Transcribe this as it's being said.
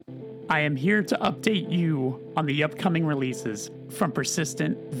I am here to update you on the upcoming releases from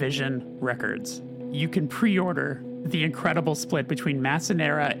Persistent Vision Records. You can pre-order the incredible split between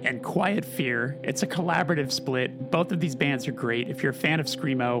Massanera and Quiet Fear. It's a collaborative split. Both of these bands are great. If you're a fan of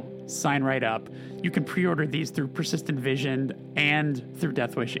Screamo, sign right up. You can pre-order these through Persistent Vision and through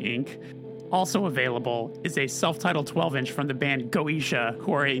Deathwish Inc. Also available is a self-titled 12-inch from the band Goetia,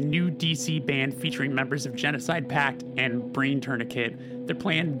 who are a new DC band featuring members of Genocide Pact and Brain Tourniquet. They're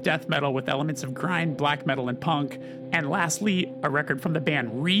playing death metal with elements of grind, black metal, and punk. And lastly, a record from the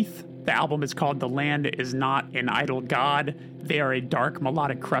band Wreath. The album is called The Land Is Not an Idle God. They are a dark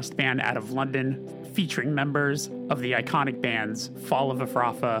melodic crust band out of London, featuring members of the iconic bands Fall of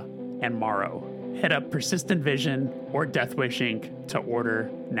Afrafa and Morrow. Hit up Persistent Vision or Deathwish Inc. to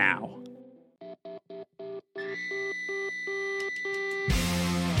order now.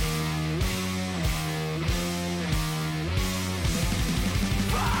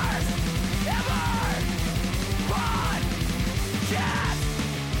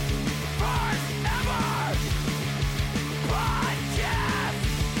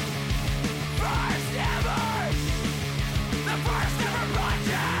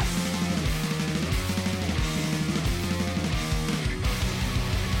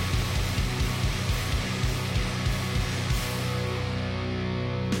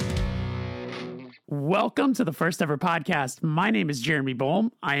 Welcome to the first ever podcast. My name is Jeremy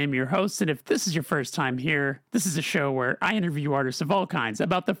Boehm. I am your host, and if this is your first time here, this is a show where I interview artists of all kinds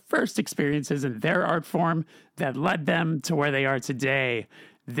about the first experiences in their art form that led them to where they are today.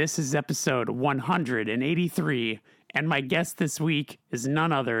 This is episode 183, and my guest this week is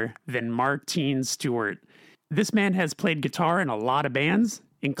none other than Martine Stewart. This man has played guitar in a lot of bands,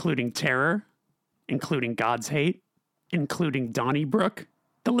 including Terror, including God's Hate, including Donnybrook.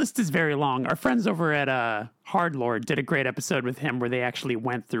 The list is very long. Our friends over at Hard Lord did a great episode with him where they actually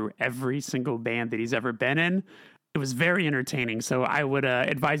went through every single band that he's ever been in. It was very entertaining, so I would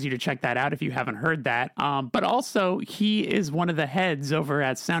advise you to check that out if you haven't heard that. But also, he is one of the heads over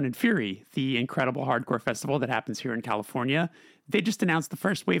at Sound and Fury, the incredible hardcore festival that happens here in California. They just announced the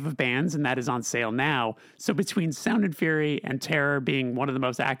first wave of bands, and that is on sale now. So between Sound and Fury and Terror being one of the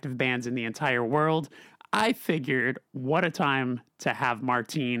most active bands in the entire world, I figured, what a time to have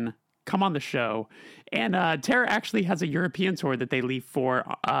Martine come on the show. And Terror actually has a European tour that they leave for.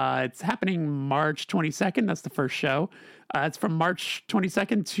 It's happening March 22nd. That's the first show. It's from March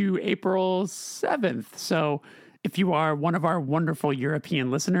 22nd to April 7th. So if you are one of our wonderful European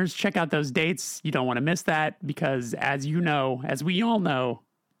listeners, check out those dates. You don't want to miss that because, as you know, as we all know,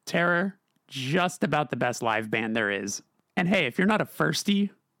 Terror, just about the best live band there is. And hey, if you're not a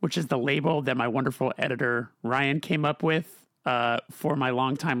firstie, which is the label that my wonderful editor, Ryan, came up with for my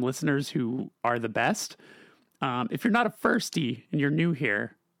longtime listeners who are the best. If you're not a firstie and you're new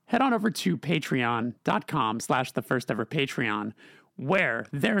here, head on over to patreon.com/thefirsteverpatreon, where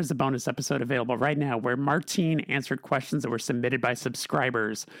there is a bonus episode available right now where Martine answered questions that were submitted by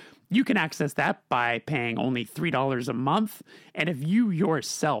subscribers. You can access that by paying only $3 a month. And if you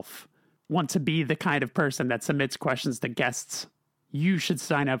yourself want to be the kind of person that submits questions to guests, you should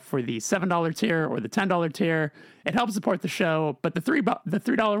sign up for the $7 tier or the $10 tier. It helps support the show, but the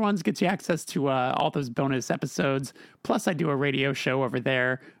 $3 ones gets you access to all those bonus episodes. Plus, I do a radio show over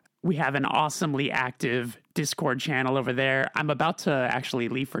there. We have an awesomely active Discord channel over there. I'm about to actually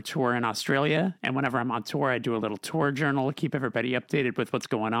leave for tour in Australia, and whenever I'm on tour, I do a little tour journal to keep everybody updated with what's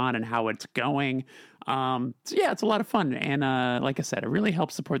going on and how it's going. So yeah, it's a lot of fun, and like I said, it really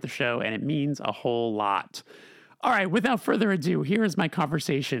helps support the show, and it means a whole lot. All right, without further ado, here is my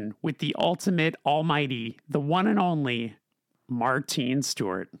conversation with the ultimate almighty, the one and only Martine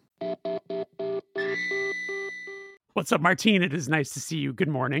Stewart. What's up, Martine? It is nice to see you. Good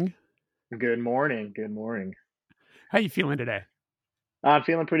morning. Good morning. Good morning. How you feeling today? I'm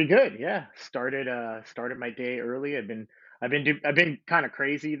feeling pretty good. Yeah, started my day early. I've been kind of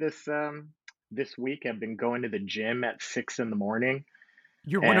crazy this week. I've been going to the gym at 6 in the morning.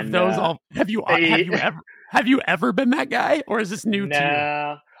 You're one of those. Have you ever been that guy, or is this new to you?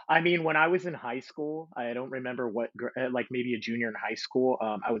 No, I mean, when I was in high school, I don't remember like maybe a junior in high school.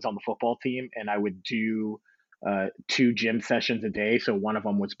 I was on the football team, and I would do 2 gym sessions a day. So one of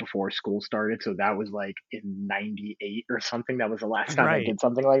them was before school started. So that was like in '98 or something. That was the last time I did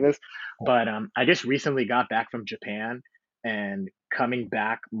something like this. But I just recently got back from Japan, and coming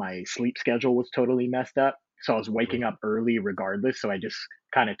back, my sleep schedule was totally messed up. So I was waking up early regardless. So I just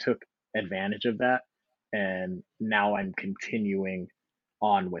kind of took advantage of that. And now I'm continuing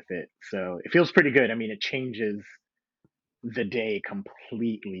on with it. So it feels pretty good. I mean, it changes the day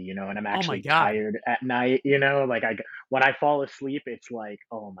completely, and I'm actually tired at night, like when I fall asleep, it's like,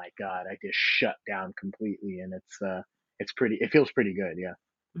 oh my god, I just shut down completely, and it's pretty. It feels pretty good. Yeah.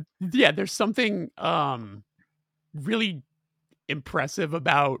 Yeah, there's something, really impressive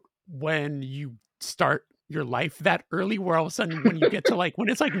about when you start your life that early, where all of a sudden when you get to, like when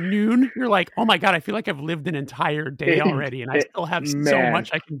it's, like, noon, you're like, "Oh my god, I feel like I've lived an entire day already, and I still have so Man, much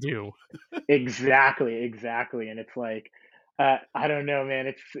I can do." exactly, exactly, and it's like, I don't know,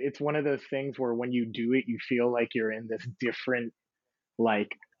 man. It's one of those things where when you do it, you feel like you're in this different like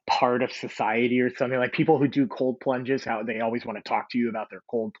part of society or something. Like people who do cold plunges, how they always want to talk to you about their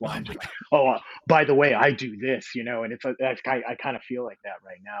cold Oh plunge my and like, god. oh, by the way, I do this, and it's I kind of feel like that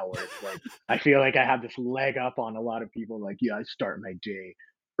right now, where it's like I feel like I have this leg up on a lot of people. Like, yeah, I start my day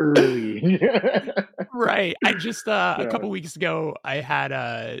early. Right. I just, a So, couple weeks ago, I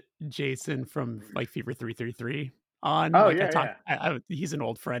had, Jason from, like, Fever 333 on, oh like, I yeah, talked yeah, he's an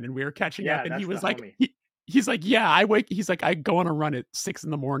old friend, and we were catching up, yeah, and he that's the was like homie. he's like, "Yeah, he's like, "I go on a run at 6 in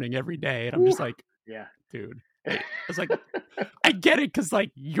the morning every day," and I'm Woo. just like, Yeah. "Dude." I was like, I get it, cause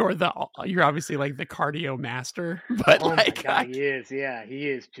like, you're obviously, like, the cardio master, but, Oh my like, god, he is. Yeah, he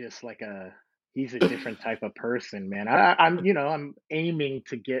is just like he's a different type of person, man. I'm aiming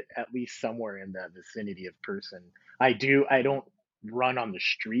to get at least somewhere in that vicinity of person. I don't run on the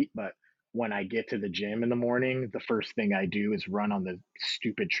street, but when I get to the gym in the morning, the first thing I do is run on the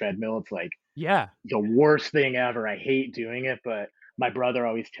stupid treadmill. It's like yeah. the worst thing ever. I hate doing it, but my brother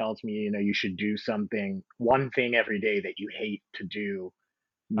always tells me, you should do one thing every day that you hate to do,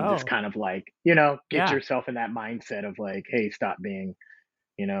 just Oh, kind of like, get yeah, yourself in that mindset of like, hey, stop being,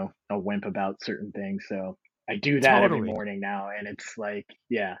 a wimp about certain things. So I do that every totally. morning now. And it's like,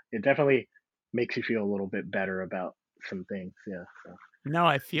 yeah, it definitely makes you feel a little bit better about some things. Yeah. So No,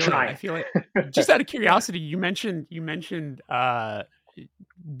 I feel it, I trying. feel it. Just out of Yeah. curiosity, you mentioned,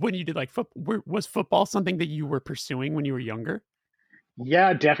 when you did, like, was football something that you were pursuing when you were younger?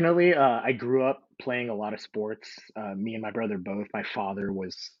 Yeah, definitely. I grew up playing a lot of sports. Me and my brother both. My father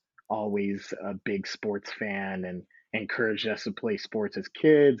was always a big sports fan and encouraged us to play sports as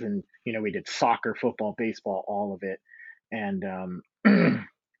kids. And, we did soccer, football, baseball, all of it. And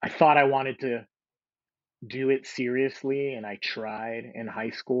I thought I wanted to do it seriously, and I tried in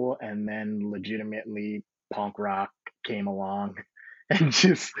high school, and then legitimately punk rock came along. And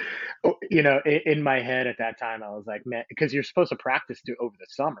just, in my head at that time, I was like, man, because you're supposed to practice over the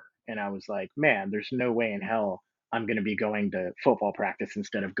summer. And I was like, man, there's no way in hell I'm going to be going to football practice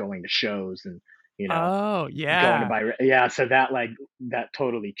instead of going to shows and, you know, Oh, going to yeah. yeah. So that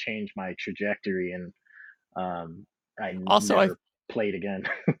totally changed my trajectory. And I Also, never played again.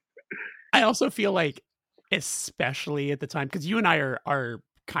 I also feel like, especially at the time, because you and I are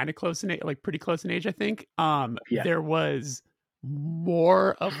kinda close in like, pretty close in age, I think, Yeah. there was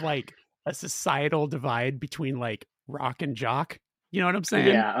more of, like, a societal divide between, like, rock and jock, you know what I'm saying?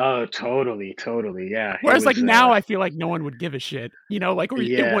 Yeah. Oh, totally. Totally. Yeah. It Whereas, like, was, now I feel like no one would give a shit, like, or it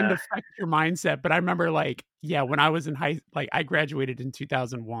wouldn't yeah. affect your mindset, but I remember, like, yeah, when I was in I graduated in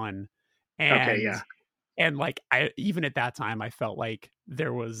 2001, Okay. and Yeah. like, I even at that time, I felt like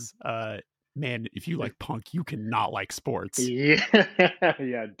there was, man, if you like punk, you cannot like sports. Yeah,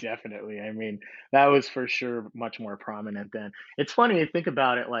 yeah, definitely. I mean, that was for sure much more prominent then. It's funny to think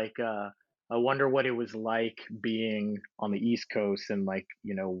about it, like, I wonder what it was like being on the East Coast and like,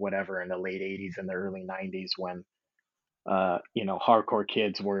 whatever in the late 80s and the early 90s when hardcore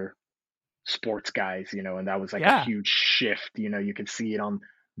kids were sports guys, and that was like a Yeah. huge shift. You could see it on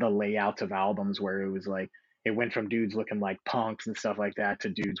the layouts of albums where it was like it went from dudes looking like punks and stuff like that to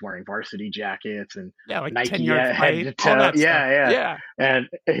dudes wearing varsity jackets and Yeah, like Nike 10-yard head fight, to all toe. that stuff. Yeah, yeah. Yeah. And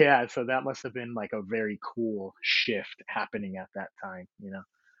yeah, so that must have been like a very cool shift happening at that time.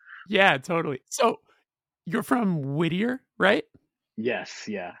 Yeah, totally. So, you're from Whittier, right? Yes,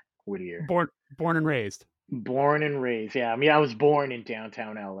 yeah, Whittier. Born and raised. Born and raised. Yeah, I mean, I was born in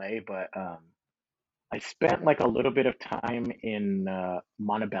downtown LA, but I spent like a little bit of time in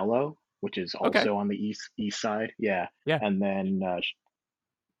Montebello, which is Okay. also on the east side. Yeah, Yeah. and then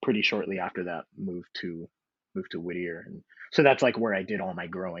pretty shortly after that, moved to Whittier, and so that's like where I did all my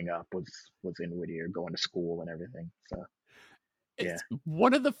growing up was in Whittier, going to school and everything. So yeah, It's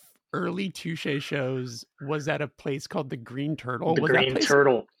one of the early Touche shows was at a place called the Green Turtle. the Green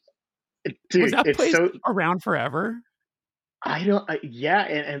Turtle, Was dude. that It's place so around forever? I don't. Yeah,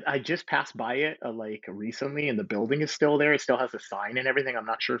 and I just passed by it like recently, and the building is still there. It still has a sign and everything. I'm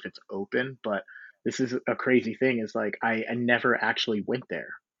not sure if it's open, but this is a crazy thing. Is like I never actually went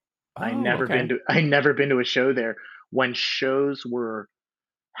there. Oh, okay. I never been to a show there. When shows were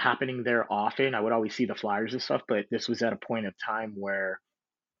happening there often, I would always see the flyers and stuff. But this was at a point of time where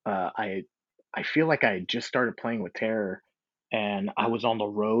I I feel like I just started playing with Terror, and I was on the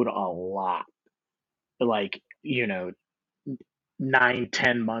road a lot. Like, 9,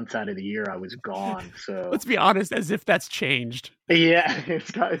 10 months out of the year I was gone. So Let's be honest, as if that's changed. yeah,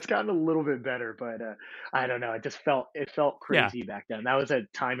 it's gotten a little bit better, but I don't know. It felt Yeah, crazy back then. That was a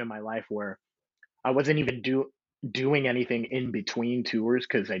time in my life where I wasn't even doing anything in between tours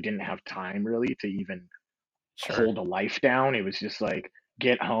because I didn't have time really to even sure. hold a life down. It was just like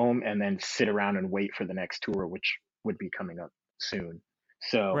get home and then sit around and wait for the next tour, which would be coming up soon.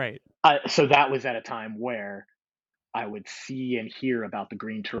 So, Right. so that was at a time where I would see and hear about the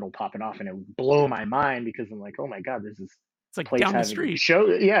green turtle popping off, and it would blow my mind because I'm like, oh my god, there's this It's like place down the having street. show.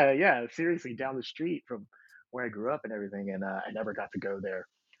 Yeah, yeah, seriously, down the street from where I grew up and everything, and I never got to go there.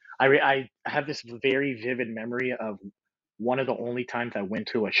 I have this very vivid memory of one of the only times I went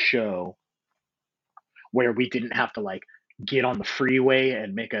to a show where we didn't have to like get on the freeway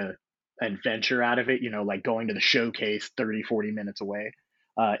and make a adventure out of it, like going to the showcase 30, 40 minutes away.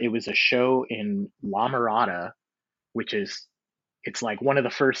 It was a show in La Mirada, which is it's like one of the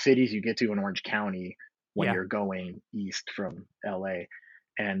first cities you get to in Orange County when Yeah. you're going east from LA.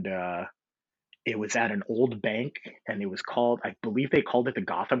 And it was at an old bank, and it was called, I believe they called it the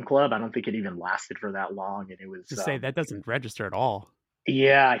Gotham Club. I don't think it even lasted for that long. And it was To say that doesn't register at all.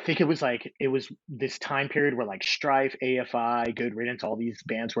 yeah, I think it was this time period where like Strife, AFI, Good Riddance, all these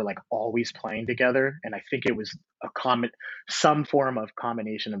bands were like always playing together, and I think it was a common some form of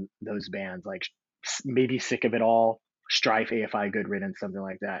combination of those bands, like maybe Sick of It All, Strife, AFI, Good Riddance, something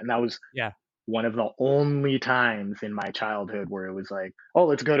like that. And that was Yeah. one of the only times in my childhood where it was like, oh,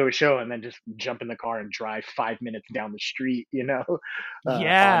 let's go to a show and then just jump in the car and drive 5 minutes down the street, on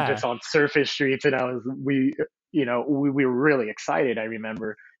Yeah. just on surface streets. And we were really excited. I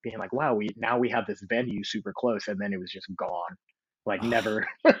remember being like, wow, we have this venue super close. And then it was just gone. Like never,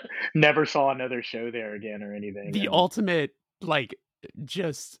 never saw another show there again or anything. The And ultimate, like,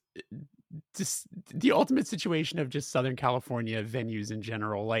 just just the ultimate situation of just Southern California venues in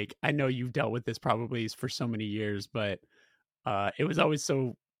general. Like, I know you've dealt with this probably for so many years, but it was always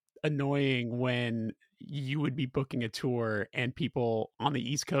so annoying when you would be booking a tour and people on the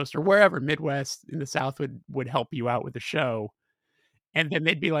East Coast or wherever, Midwest in the South would help you out with the show. And then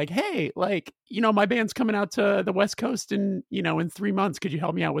they'd be like, "Hey, like, my band's coming out to the West Coast in 3 months. Could you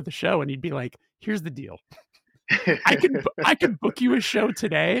help me out with the show?" And you'd be like, "Here's the deal. I could book you a show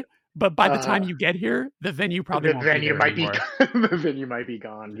today, but by the time uh, you get here, the venue probably the won't be venue there might be anymore." the venue might be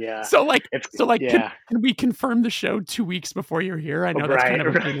gone. Yeah, So like it's so like can, yeah, can we confirm the show 2 weeks before you're here? I know that's kind right, of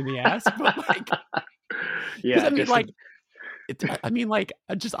a right. pain in the ass, but like because Yeah, just I mean, like,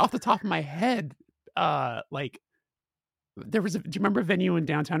 just off the top of my head, like there was do you remember a venue in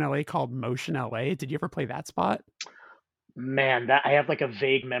downtown LA called Motion LA? Did you ever play that spot? man, that I have like a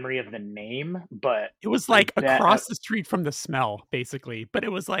vague memory of the name, but It was I like bet. across the street from The Smell, basically, but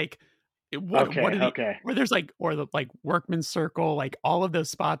it was like what Okay, are the okay, where there's like or the like Workman's Circle, like all of those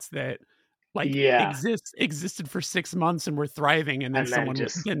spots that like yeah, existed for 6 months and were thriving, and then and then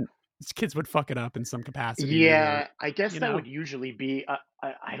just then kids would fuck it up in some capacity or yeah, I guess you that know? would usually be.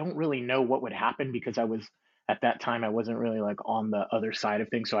 I don't really know what would happen because I was at that time I wasn't really like on the other side of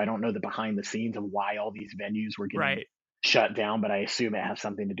things, so I don't know the behind the scenes of why all these venues were getting Right. shut down. But I assume it has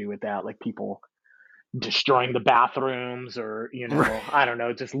something to do with that, like people destroying the bathrooms or I don't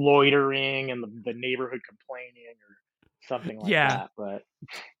know, just loitering and the neighborhood complaining or something like Yeah. that. But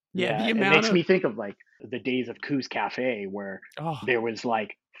Yeah, yeah, the it amount makes of me think of like the days of Coos Cafe where oh, there was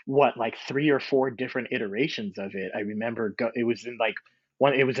like what like three or four different iterations of it. I remember it was in like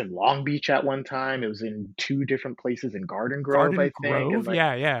one it was in Long Beach at one time. It was in two different places in Garden Grove, Garden I think. And Grove? like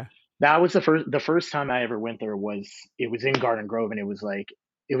Yeah, yeah. that was the first time I ever went there was it was in Garden Grove, and it was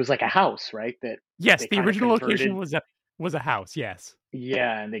like a house, right? That Yes, they the kind of original location converted. was a house, yes.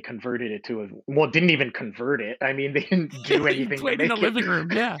 Yeah, and they converted it to a well, didn't even convert it. I mean, they didn't do You anything to played in the make it. living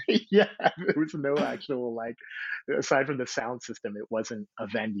room, yeah. Yeah, there was no actual like aside from the sound system, it wasn't a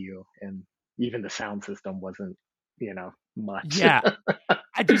venue, and even the sound system wasn't, much. Yeah,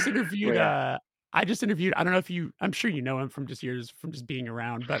 I just But interviewed, yeah. I don't know if I'm sure you know him from just years from just being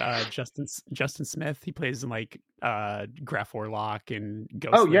around, but, Justin Smith, he plays in, like, Graf Orlock and Oh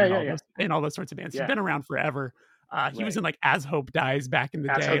Ghostland yeah, yeah, yeah, and all those sorts of bands. He's yeah. been around forever. He was Right. in, like, As Hope Dies back in the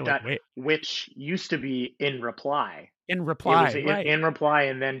As day, Hope like, Died, wait which used to be in Reply. in It was Reply, in, right. in Reply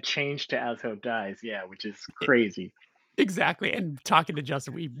and then changed to As Hope Dies. Yeah, which is E crazy. exactly, and talking to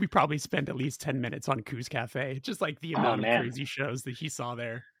Justin, we probably spent at least 10 minutes on Coos Cafe, just, like, the Oh amount of man. crazy shows that he saw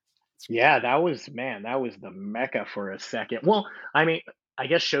there. It's Yeah, that was the mecca for a second. Well, I mean, I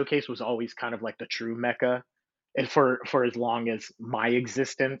guess Showcase was always kind of like the true mecca. and for as long as my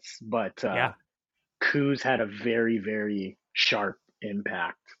existence, but Yeah. Coos had a very, very sharp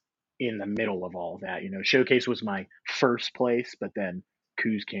impact in the middle of all that. Showcase was my first place, but then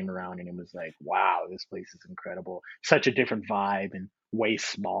Coos came around and it was like, wow, this place is incredible. Such a different vibe and way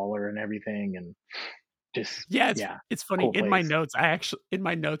smaller and everything, and just Yeah, yeah, it's funny. cool place. In my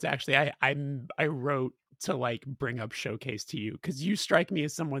notes actually, I wrote to like bring up Showcase to you because you strike me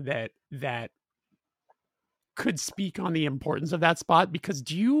as someone that could speak on the importance of that spot. Because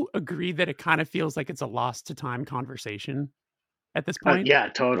do you agree that it kind of feels like it's a lost to time conversation at this point? Yeah,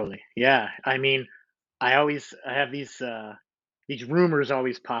 totally. Yeah, I mean, I have these rumors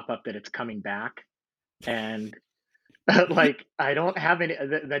always pop up that it's coming back, and like I don't have any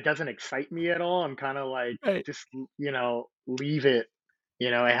that doesn't excite me at all. I'm kind of like Right. just leave it.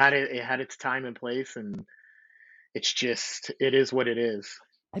 It had its time and place, and it is what it is.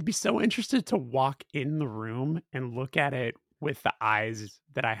 I'd be so interested to walk in the room and look at it with the eyes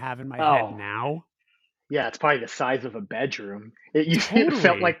that I have in my head Oh, now. yeah, it's probably the size of a bedroom. Totally.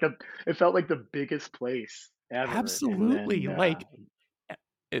 It felt like the biggest place ever, and then Absolutely. Like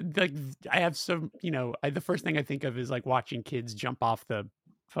like I have some, the first thing I think of is like watching kids jump off the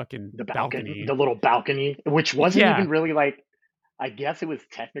fucking balcony. the little balcony, which wasn't Yeah, even really like, I guess it was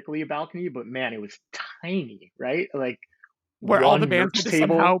technically a balcony, but man, it was tiny, right? Like where all the one bands had merch to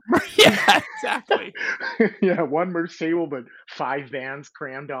table. somehow yeah, exactly. Yeah, one merch table, but five bands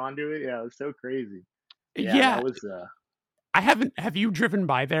crammed onto it. Yeah, it was so crazy. Yeah, Yeah, that was. I haven't have you driven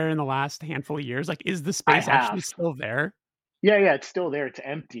by there in the last handful of years? Like, is the I space actually have. still there? Yeah, yeah, it's still there. It's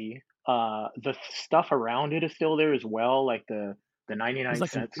empty. The stuff around it is still there as well. Like the There's 99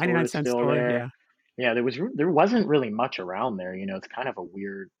 like a cent store 99 is cent still store, there. yeah. Yeah, there wasn't really much around there. It's kind of a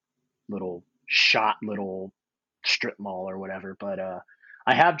weird little little strip mall or whatever. But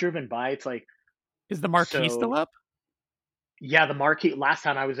I have driven by. It's like, Is the marquee still so. up? Yeah, the marquee. Last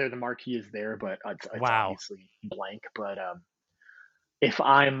time I was there, the marquee is there, but it's Wow. obviously blank. But if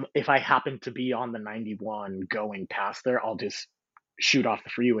I happen to be on the 91 going past there, I'll just shoot off the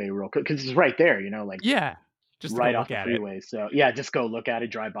freeway real quick because it's right there. Like Yeah, just to go right off look the at it. freeway. So yeah, just go look at it,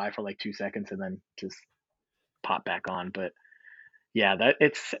 drive by for like 2 seconds, and then just pop back on. But yeah, that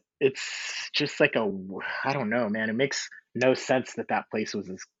it's just like I don't know, man. It makes no sense that that place was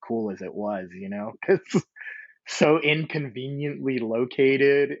as cool as it was, because so inconveniently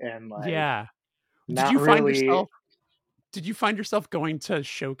located and like Yeah. Did not you find really. yourself did you find yourself going to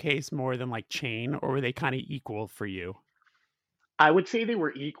Showcase more than, like, Chain, or were they kinda equal for you? I would say they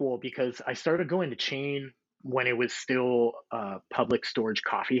were equal because I started going to Chain when it was still a public storage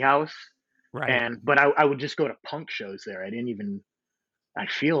coffee house, Right. and but I would just go to punk shows there. I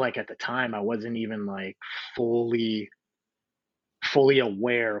feel like at the time I wasn't even like fully fully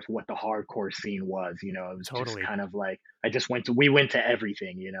aware of what the hardcore scene was. It was just Totally. kind of like we went to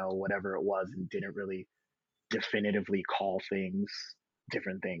everything, whatever it was, and didn't really definitively call things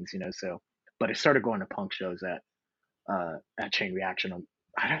different things, so. But I started going to punk shows at Chain Reaction.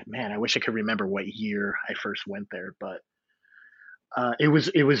 Man, I wish I could remember what year I first went there, but it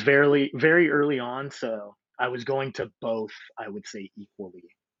was very very early on, so I was going to both. I would say equally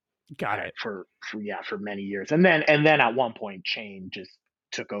Got it. for many years, and then at one point, Chain just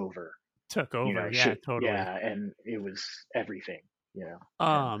took over. Took over, yeah, Shit, totally. yeah, and it was everything. And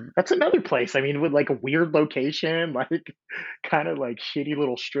Um, that's another place. I mean, with like a weird location, like kind of like shitty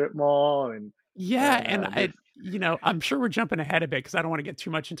little strip mall, and yeah, and and just I'm sure we're jumping ahead a bit because I don't wanna get too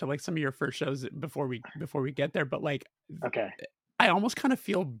much into, like, some of your first shows before we get there, but, like, okay. I almost kinda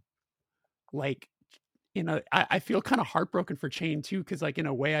feel like, I feel kinda heartbroken for Chain too, because like, in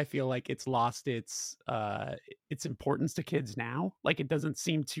a way, I feel like it's lost its importance to kids now, like, it doesn't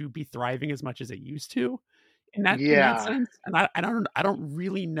seem to be thriving as much as it used to in that Yeah, sense, and I don't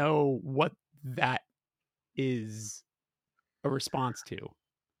really know what that is a response to.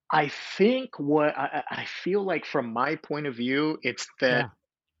 I think what I feel like from my point of view, it's that Yeah,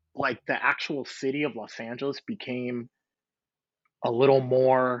 like the actual city of Los Angeles became a little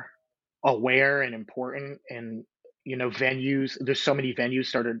more aware and important, and venues. There's so many venues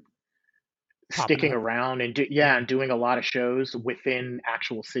started popping sticking up. around and Yeah. and doing a lot of shows within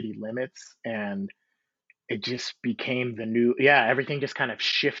actual city limits, and it just became the new. Yeah, everything just kind of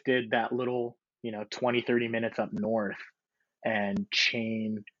shifted that little 20-30 minutes up north, and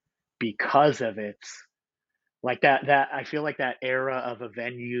Chain, because of its like that I feel like that era of a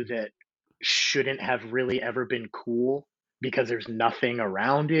venue that shouldn't have really ever been cool because there's nothing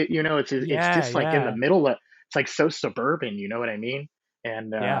around it, it's Yeah, just like in the yeah, middle of, it's like so suburban, you know what I mean?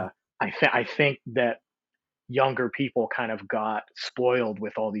 And yeah. I think that younger people kind of got spoiled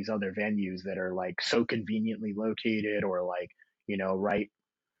with all these other venues that are like so conveniently located, or like,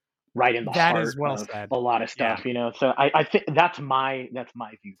 right in the That heart is well of said. a lot of Yeah. stuff. So I think that's my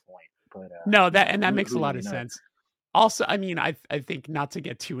viewpoint. But No, that makes a who lot really of knows? sense. Also, I mean, I think not to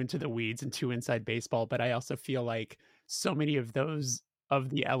get too into the weeds and too inside baseball, but I also feel like so many of those of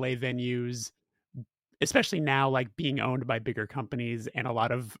the LA venues, especially now, like being owned by bigger companies, and a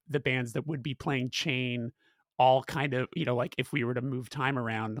lot of the bands that would be playing chain all kind of, like if we were to move time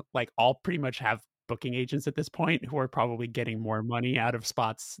around, like all pretty much have booking agents at this point who are probably getting more money out of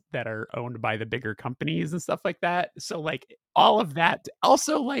spots that are owned by the bigger companies and stuff like that. So like all of that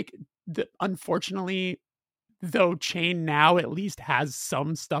also like unfortunately, though, chain now at least has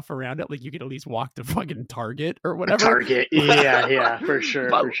some stuff around it, like you could at least walk to fucking Target or whatever. Target, yeah, yeah, for sure,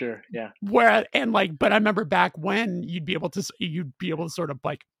 But for sure, yeah, but I remember back when you'd be able to sort of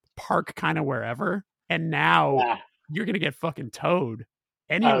like park kind of wherever, and now yeah. you're gonna get fucking towed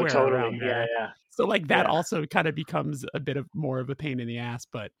Oh, anywhere totally, around yeah, there. yeah, So like that yeah, also kind of becomes a bit of more of a pain in the ass.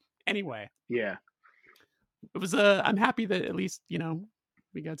 But anyway, yeah. it was I'm happy that at least,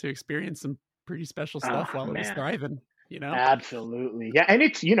 we got to experience some pretty special Oh stuff while it was man, thriving, absolutely, yeah. And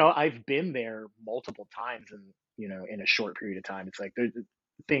it's, I've been there multiple times, and in a short period of time, it's like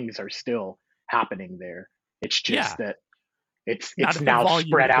things are still happening there. It's just Yeah, that not it's at the now volume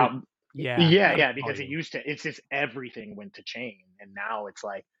spread that out. yeah, Yeah, not at yeah, the because volume. it's just everything went to chain, and now it's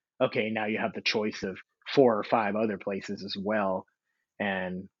like, okay, now you have the choice of four or five other places as well,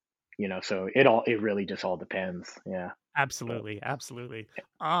 and so it really just all depends. Yeah, but Absolutely, absolutely.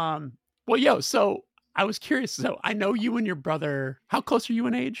 Um, well, so I was curious. So I know you and your brother, how close are you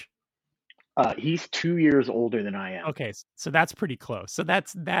in age? he's 2 years older than I am. Okay, so that's pretty close. So Yeah,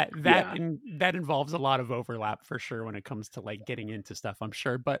 that involves a lot of overlap for sure when it comes to like getting into stuff, I'm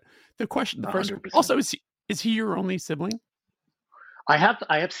sure. But the a first, 100%. also is he your only sibling? I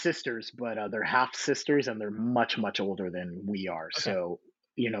have sisters, but they're half sisters, and they're much much older than we are. Okay, So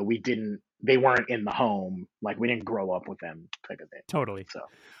they weren't in the home, like we didn't grow up with them, type of thing. totally. So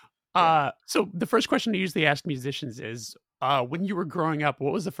yeah. So the first question I usually ask musicians is, when you were growing up,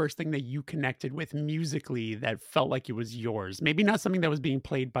 what was the first thing that you connected with musically that felt like it was yours? Maybe not something that was being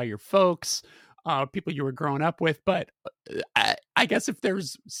played by your folks, people you were growing up with, but I guess if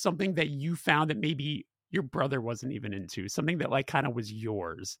there's something that you found that maybe your brother wasn't even into, something that like kind of was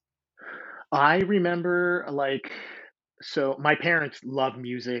yours. I remember, so my parents love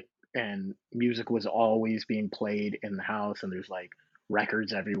music, and music was always being played in the house, and there's like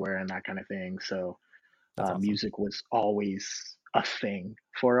records everywhere and that kind of thing. So That's awesome. music was always a thing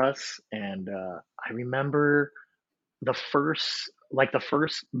for us. And I remember the first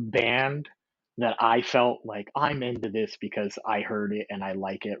band that I felt like I'm into this because I heard it and I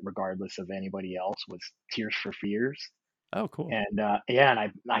like it regardless of anybody else, was Tears for Fears. Oh, cool. And yeah,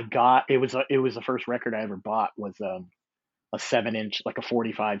 and I got it was the first record I ever bought, was a 7 inch, like a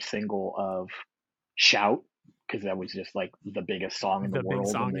 45 single of Shout, because that was just like the biggest song in the The big world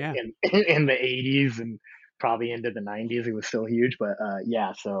in song, the yeah. in the 80s, and probably into the 90s. It was still huge. But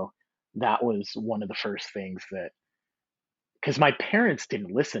yeah, so that was one of the first things that, because my parents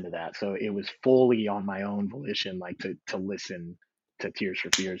didn't listen to that, so it was fully on my own volition, like to listen to Tears for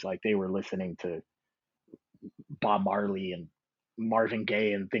Fears. Like they were listening to Bob Marley and Marvin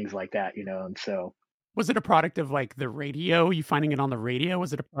Gaye and things like that, and so Was it a product of like the radio? You finding it on the radio?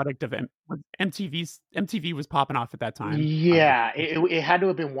 Was it a product of MTV was popping off at that time? yeah, it had to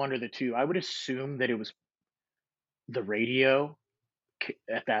have been one or the two. I would assume that it was the radio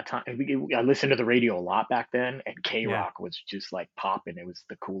at that time. I listened to the radio a lot back then, and K Yeah. Rock was just like popping. It was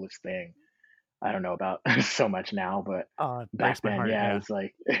the coolest thing. I don't know about so much now, but It back breaks my then, heart. yeah, it Yeah. was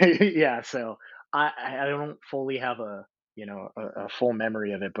like, yeah. So I don't fully have a full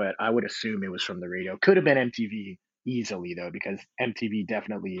memory of it, but I would assume it was from the radio. Could have been MTV easily though, because MTV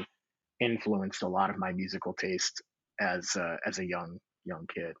definitely influenced a lot of my musical taste as a young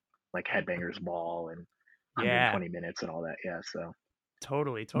kid, like Headbangers Ball and Yeah. 120 Minutes and all that. Yeah, so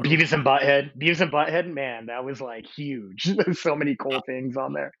Totally, totally. Beavis and Butthead, man, that was like huge. There's so many Uh, cool things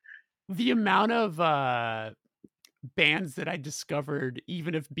on there. the amount of, bands that I discovered,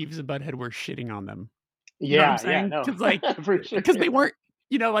 even if Beavis and Butthead were shitting on them. You know what I'm Yeah, yeah, saying? no, Because like, for sure. because they weren't,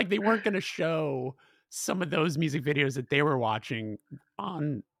 like they weren't gonna show some of those music videos that they were watching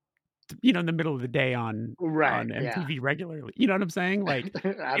on, in the middle of the day Right, on yeah. MTV regularly. You know what I'm saying? Like,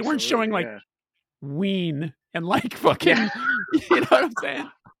 they weren't showing Absolutely, like yeah. Ween and like Yeah. fucking, you know what I'm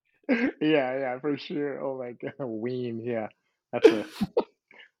saying? Yeah, yeah, for sure. Oh my god, Ween, yeah. That's a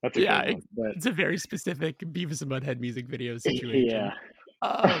that's a Yeah, good one. But it's a very specific Beavis and Butthead music video situation. yeah.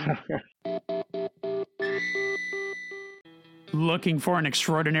 Um Looking for an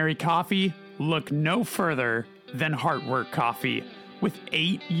extraordinary coffee? Look no further than Heartwork Coffee. With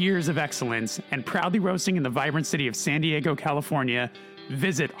 8 years of excellence and proudly roasting in the vibrant city of San Diego, California,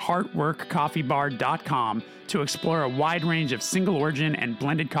 visit heartworkcoffeebar.com to explore a wide range of single origin and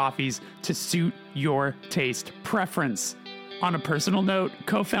blended coffees to suit your taste preference. On a personal note,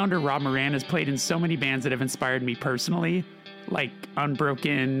 co-founder Rob Moran has played in so many bands that have inspired me personally, like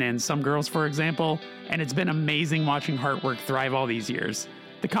Unbroken and Some Girls, for example, and it's been amazing watching Heartwork thrive all these years.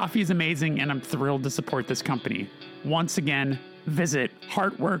 The coffee is amazing, and I'm thrilled to support this company. Once again, visit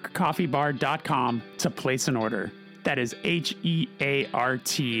heartworkcoffeebar.com to place an order. That is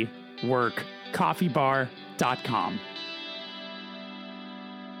HEART work coffeebar.com.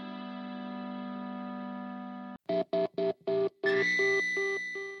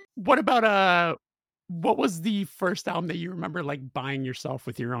 What about what was the first album that you remember like buying yourself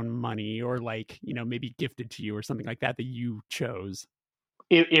with your own money, or like, maybe gifted to you or something like that you chose?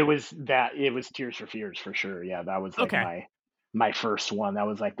 It was Tears for Fears for sure. Yeah, that was like Okay. my first one. That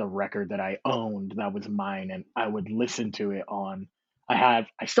was like the record that I owned. That was mine, and I would listen to it on. I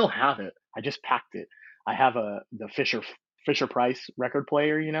still have it. I just packed it. I have the Fisher Price record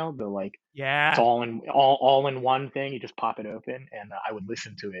player. The like it's Yeah. all in one thing. You just pop it open, and I would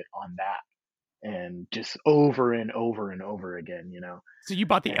listen to it on that, and just over and over and over again. So you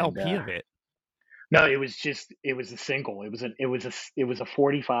bought the And LP of it. No, it was a single. It was a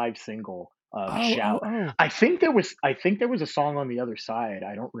 45 single of Oh, oh, Shout. oh. I think there was a song on the other side.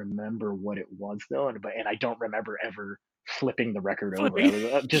 I don't remember what it was though, and I don't remember ever flipping the record over. I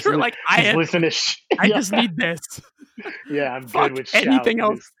Flipping. was You're like, just listen to I yeah, just need this. yeah, I'm good Fuck with Shout. anything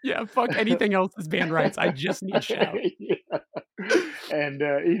else. Yeah, fuck anything else this band writes. I just need Shout. Yeah. And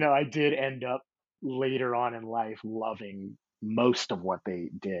I did end up later on in life loving most of what they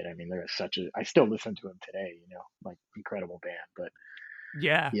did. I mean, they're such a I still listen to them today, like incredible band. But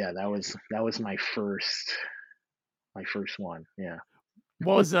Yeah. yeah, that was my first one. Yeah.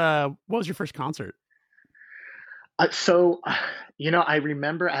 What was your first concert? So I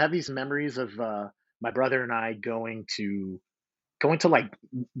remember I have these memories of my brother and I going to like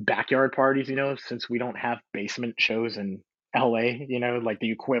backyard parties, since we don't have basement shows in LA, like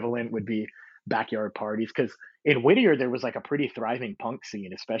the equivalent would be backyard parties. Because in Whittier, there was like a pretty thriving punk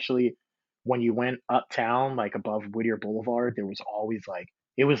scene, especially when you went uptown, like above Whittier Boulevard. There was always like,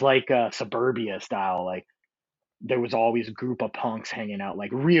 it was like suburbia style. Like there was always a group of punks hanging out, like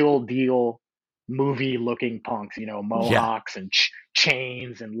real deal movie looking punks, Yeah. mohawks and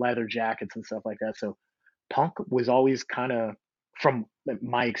chains and leather jackets and stuff like that. So punk was always kind of, from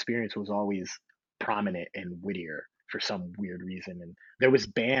my experience, was always prominent in Whittier for some weird reason. And there was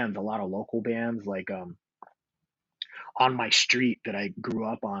bands, a lot of local bands, like on my street that I grew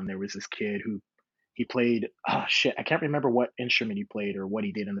up on. There was this kid who he played, oh shit, I can't remember what instrument he played or what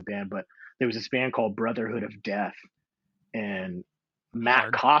he did in the band, but there was this band called Brotherhood of Death, and Matt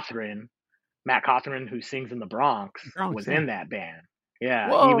Hard. Cawthron, Matt Cawthron, who sings in the Bronx, Bronx, was yeah. in that band. Yeah,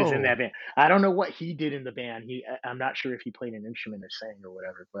 he was in Whoa. that band. I don't know what he did in the band. I'm not sure if he played an instrument or sang or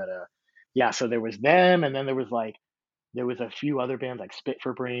whatever. But yeah. So there was them, and then there was a few other bands like Spit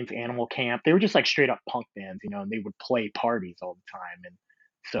for Brains, Animal Camp. They were just like straight up punk bands, and they would play parties all the time. And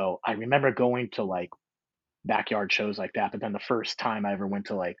so I remember going to like backyard shows like that. But then the first time I ever went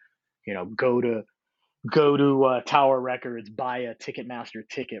to like, go to Tower Records, buy a Ticketmaster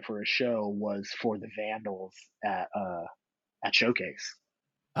ticket for a show was for the Vandals at Showcase.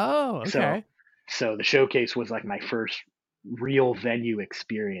 Oh, So okay. so the Showcase was like my first real venue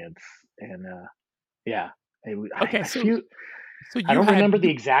experience, and yeah, Okay, I so feel so I you don't had remember the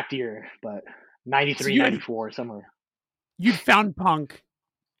you exact year, but so 93, you had 94 somewhere. you'd found punk,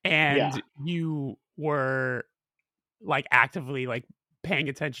 Yeah. and you were like actively like paying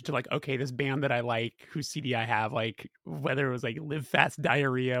attention to like, okay, this band that I like, whose CD I have, like whether it was like Live Fast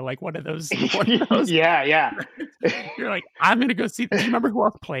Diarrhea, like one of those Yeah, yeah. records, you're like, I'm gonna go see. Do you remember who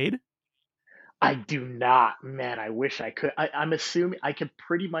else played? I do not, man. I wish I could. I'm assuming I could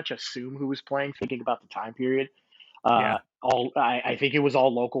pretty much assume who was playing, thinking about the time period. Yeah. I think it was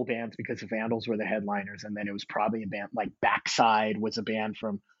all local bands because the Vandals were the headliners, and then it was probably a band like Backside was a band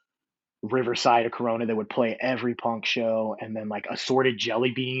from Riverside of Corona that would play every punk show, and then like Assorted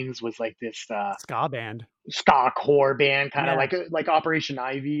Jelly Beans was like this Ska band. ska core band, kind of Yeah. like Operation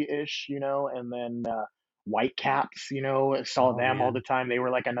Ivy ish, and then Whitecaps, saw Oh them all the man. time. They were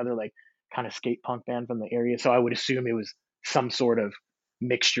like another like kind of skate punk band from the area, so I would assume it was some sort of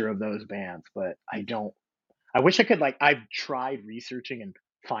mixture of those bands, but I don't. I wish I could like I've tried researching and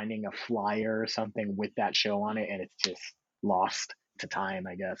finding a flyer or something with that show on it, and it's just lost to time.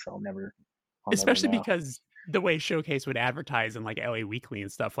 I guess I'll I'll never Especially know. because the way Showcase would advertise in, like, LA Weekly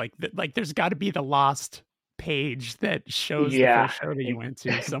and stuff, like, there's gotta be the lost page that shows the Yeah, first show that you it, went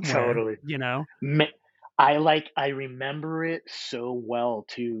to somewhere, totally. you know? Ma I remember it so well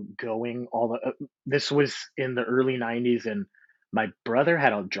too, going all the this was in the early '90s, and my brother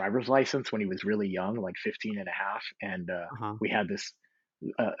had a driver's license when he was really young, like 15 and a half, and, Uh-huh. we had this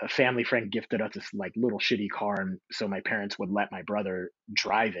a family friend gifted us this, like, little shitty car, and so my parents would let my brother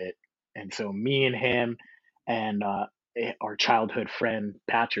drive it, and so me and him and, our childhood friend,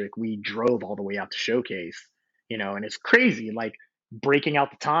 Patrick, we drove all the way out to Showcase, and it's crazy, like, breaking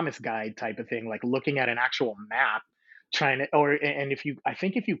out the Thomas guide type of thing, like looking at an actual map, trying to, and if you, I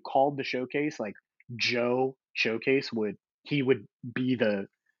think if you called the Showcase, like Joe Showcase would, he would be the,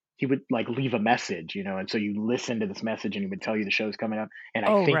 he would like leave a message, and so you listen to this message and he would tell you the show's coming up. And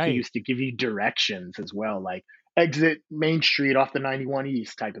I Oh, think he right. used to give you directions as well, like exit Main Street off the 91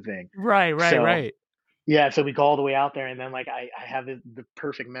 East type of thing. Right, right, So right. yeah, so we go all the way out there, and then like I have the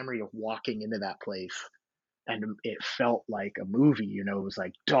perfect memory of walking into that place, and it felt like a movie. It was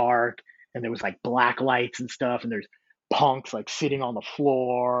like dark, and there was like black lights and stuff, and there's punks like sitting on the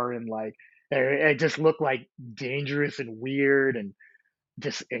floor, and like it just looked like dangerous and weird, and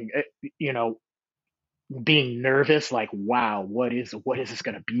just you know being nervous, like wow, what is this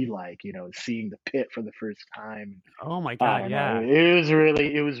going to be like? Seeing the pit for the first time. Oh my I god, don't know. yeah.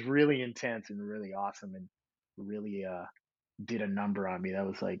 It was really intense and really awesome, and really did a number on me. That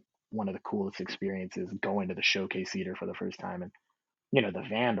was like one of the coolest experiences, going to the Showcase theater for the first time. And the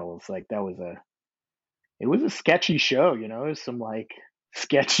Vandals, like it was a sketchy show. It was some like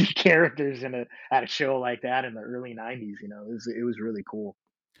sketchy characters at a show like that in the early '90s. It was really cool.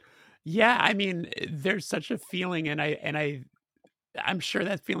 Yeah, I mean, there's such a feeling, and I'm sure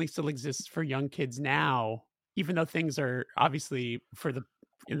that feeling still exists for young kids now, even though things are obviously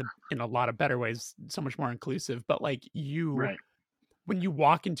in a lot of better ways, so much more inclusive, but, like, Right. when you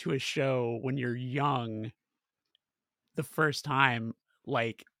walk into a show when you're young the first time,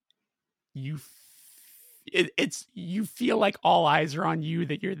 like, you f it's you feel like all eyes are on you,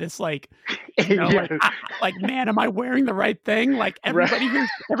 that you're this, like, Yeah. like, like, "Man, am I wearing the right thing?" Like, Right.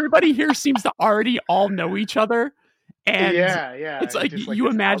 everybody here seems to already all know each other, and Yeah. Yeah. it's You're like just like you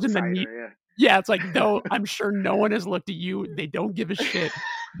this imagine the neat. outsider. Yeah, it's like, though I'm sure no one has looked at you, they don't give a shit,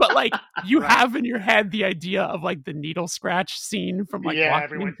 but, like, Yeah. you Right. have in your head the idea of, like, the needle scratch scene from, like, Yeah. walking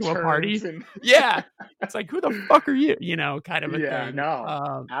Everyone into a turns party. and Yeah, it's like, "Who the fuck are you?" Kind of a yeah, thing, no,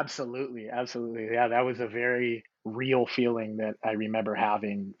 absolutely, absolutely. Yeah, that was a very real feeling that I remember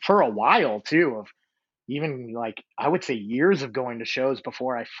having for a while too, of even like I would say years of going to shows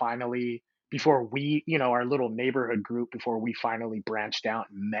before we, our little neighborhood group, before we finally branched out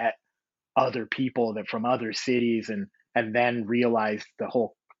and met other people that from other cities, and then realized the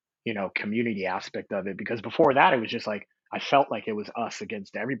whole, community aspect of it. Because before that, it was just like I felt like it was us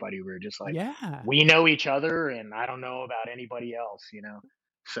against everybody. We were just like, yeah, we know each other, and I don't know about anybody else.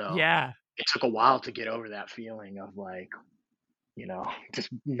 So yeah, it took a while to get over that feeling of like, just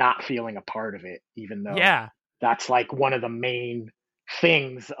not feeling a part of it, even though yeah. that's like one of the main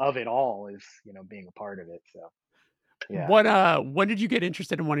things of it all is, being a part of it. So yeah. When did you get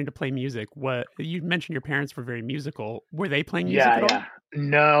interested in wanting to play music? What you mentioned your parents were very musical. Were they playing music Yeah, at all? yeah.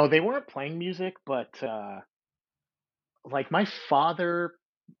 No, they weren't playing music, but like my father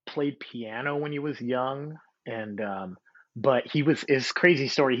played piano when he was young, and but his crazy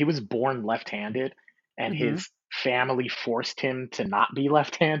story, he was born left-handed, and Mhm. his family forced him to not be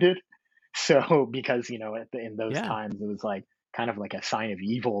left-handed. So because in those Yeah. times it was like kind of like a sign of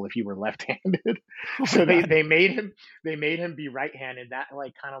evil if you were left-handed. Oh my So they god. they made him they made him be right-handed. That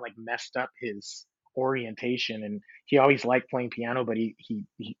like kind of like messed up his orientation, and he always liked playing piano, but he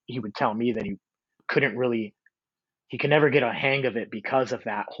would tell me that couldn't really he could never get a hang of it because of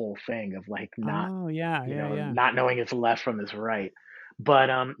that whole thing of like not Oh, yeah, yeah, yeah. not knowing his left from his right. But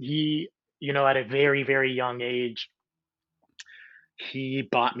he, at a very very young age, he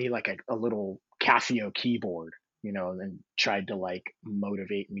bought me like a little Casio keyboard, and tried to like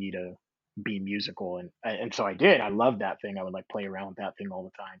motivate me to be musical, and so I did. I loved that thing. I would like play around with that thing all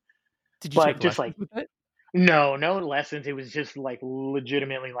the time. Did you But take just lessons like with it? no, no lessons. It was just like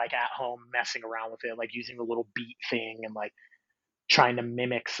legitimately like at home messing around with it, like using the little beat thing and like trying to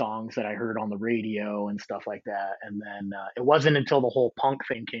mimic songs that I heard on the radio and stuff like that. And then it wasn't until the whole punk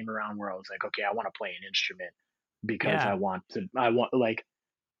thing came around where I was like, okay, I want to play an instrument because Yeah. I want like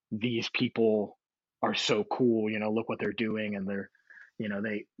these people are so cool, look what they're doing, and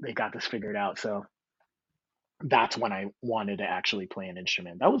they got this figured out. So that's when I wanted to actually play an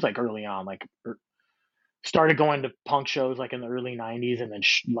instrument. That was like early on, like started going to punk shows like in the early '90s, and then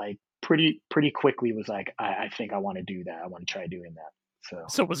like pretty quickly was like, I think I want to do that. I want to try doing that. So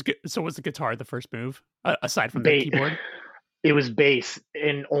So was the guitar the first move aside from the ba- keyboard? it was bass,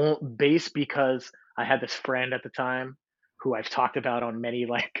 and bass because I had this friend at the time who I've talked about on many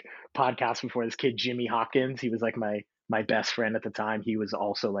like podcasts before. This kid Jimmy Hawkins, he was like my best friend at the time. He was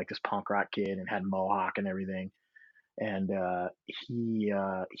also like this punk rock kid and had mohawk and everything, and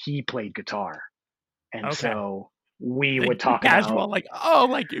he played guitar, and Okay. so we The would talk about, casual, like, oh,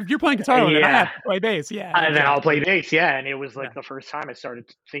 like if you're playing guitar, well, then I have yeah, to play bass. Yeah, and then yeah, I'll play bass, yeah. And it was yeah, like the first time I started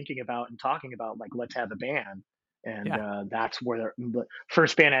thinking about and talking about like, let's have a band. And yeah. that's where the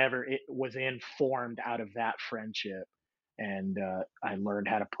first band I ever was in formed out of that friendship. And I learned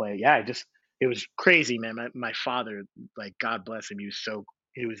how to play. Yeah, it was crazy, man. My father, like, God bless him, he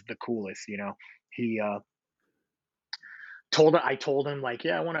was the coolest, you know. He I told him like,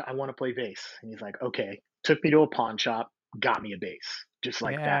 yeah, I want to play bass. And he's like, okay. Took me to a pawn shop, got me a bass, just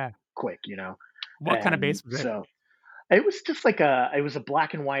like that Yeah. quick, you know. What kind of And bass was it? so it was just like it was a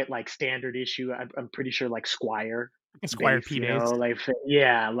black and white like standard issue. I'm pretty sure like Squire Like a Squire bass, P you know, bass. like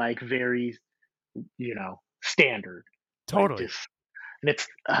yeah, like very, you know, standard, like Totally. just. And it's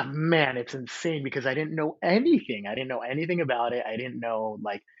man, it's insane because I didn't know anything. I didn't know anything about it. I didn't know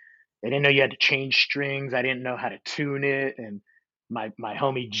you had to change strings. I didn't know how to tune it. And my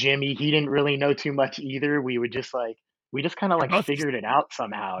homie Jimmy, he didn't really know too much either. We just kind of You're like both just figured it out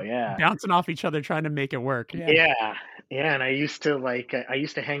somehow. Yeah. bouncing off each other, trying to make it work. Yeah. Yeah, yeah, and I used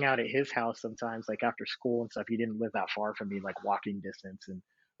to hang out at his house sometimes, like after school and stuff. He didn't live that far from me, like walking distance, and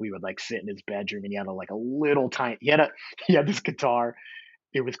we would like sit in his bedroom, and he had like a little tiny. He had this guitar.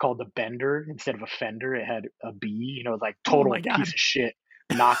 It was called the Bender instead of a Fender. It had a B. You know, it was like Oh my total piece god. of shit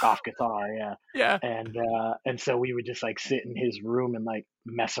knockoff guitar. Yeah, Yeah. and so we would just like sit in his room and like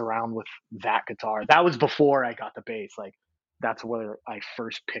mess around with that guitar. That was before I got the bass. Like that's where I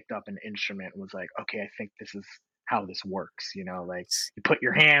first picked up an instrument. Was like, okay, I think this is how this works. You know, like you put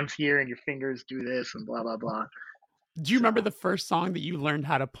your hands here and your fingers do this and blah blah blah. Do you So remember the first song that you learned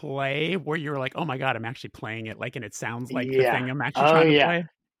how to play where you were like, "Oh my god, I'm actually playing it like and it sounds like the yeah, thing I'm actually oh trying to yeah, play?"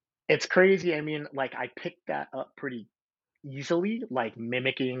 it's crazy. I mean, like I picked that up pretty easily, like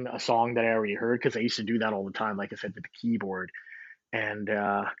mimicking a song that I already heard because I used to do that all the time. Like I said, with the keyboard. And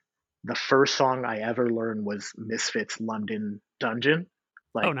the first song I ever learned was Misfits' London Dungeon,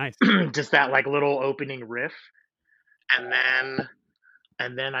 Oh, like nice. just that like little opening riff. And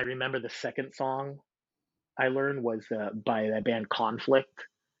then I remember the second song I learned was by that band Conflict.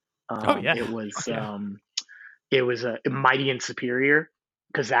 Oh, yeah. It Fuck was yeah. Mighty and Superior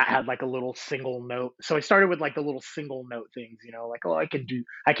because that had like a little single note. So I started with like the little single note things, you know, like, oh, I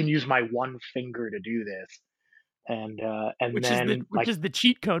can use my one finger to do this. And then Which like is the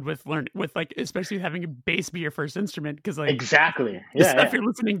cheat code with with, like, especially having a bass be your first instrument because like, exactly. the Yeah, stuff yeah. you're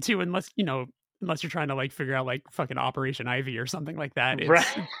listening to unless you're trying to, like, figure out, like, fucking Operation Ivy or something like that, Right.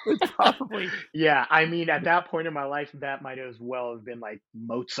 it's probably Yeah, I mean, at that point in my life, that might as well have been like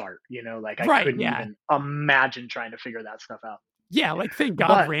Mozart, you know, like I right, couldn't yeah. even imagine trying to figure that stuff out. Yeah, like, thank God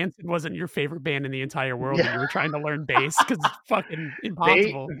But Rancid wasn't your favorite band in the entire world and yeah, you were trying to learn bass because it's fucking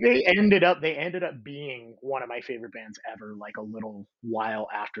impossible, they ended up being one of my favorite bands ever, like a little while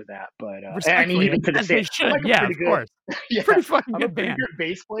after that. But and respectfully, even to this as they day, I'm should, like a yeah, pretty of good, course. yeah, Pretty fucking I'm a good pretty band. good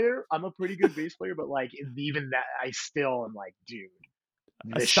bass player. I'm a pretty good bass player, but like even that, I still am like, dude,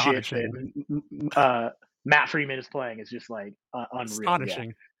 the shit Astonishing. that Matt Freeman is playing is just like unreal. Yeah.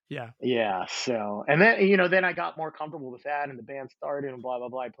 Astonishing. Yeah. Yeah, so and then then I got more comfortable with that and the band started and blah blah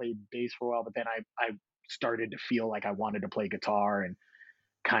blah. I played bass for a while, but then I started to feel like I wanted to play guitar and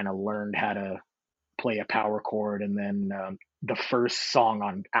kind of learned how to play a power chord. And then the first song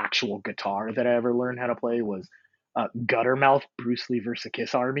on actual guitar that I ever learned how to play was Guttermouth, Bruce Lee versus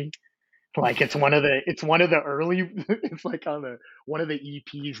Kiss Army. Like it's one of the early it's like on the one of the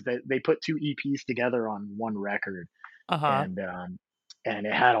EPs that they put two EPs together on one record. Uh-huh. And um and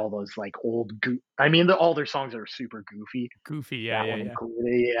it had all those like I mean all their songs are super goofy. Goofy. Yeah, That yeah, one yeah.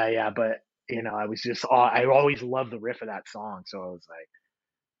 included, yeah, yeah. But I was just I always loved the riff of that song, so I was like,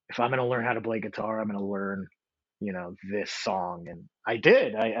 if I'm gonna learn how to play guitar, I'm gonna learn this song. And I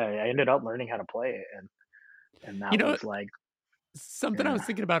did. I ended up learning how to play it, and You that know, was like, something I yeah, was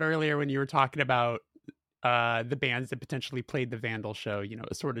thinking about earlier when you were talking about the bands that potentially played the Vandal show,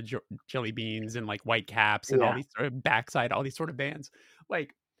 sort of Jelly Beans and like White Caps and all yeah. these sort of Backside, all these sort of bands.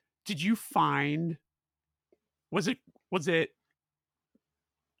 Like, did you find was it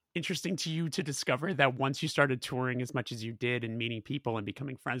interesting to you to discover that once you started touring as much as you did and meeting people and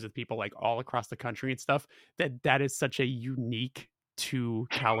becoming friends with people like all across the country and stuff, that is such a unique to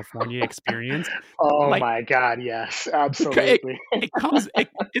California experience. Oh Like, my God, yes, it absolutely.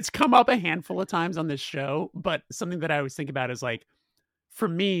 it's come up a handful of times on this show, but something that I always think about is, like, for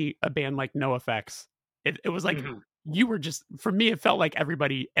me, a band like NoFX, it was like Mhm. you were just for me, it felt like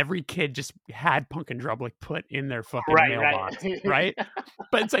every kid just had Punk and Drublic put in their fucking Right, right. mailbox, right?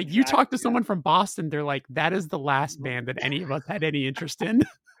 But it's like you talk to Exactly, yeah. someone from Boston, they're like, "That is the last band that any of us had any interest in."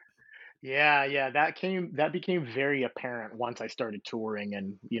 Yeah, yeah, that became very apparent once I started touring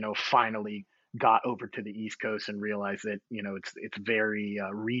and, finally got over to the East Coast and realized that, it's very,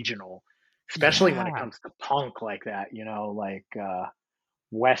 regional, especially when it Yeah. comes to punk like that, like,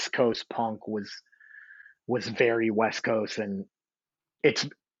 West Coast punk was very West Coast, and it's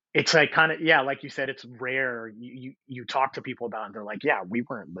it's like kinda, yeah, like you said, it's rare. You talk to people about it and they're like, "Yeah, we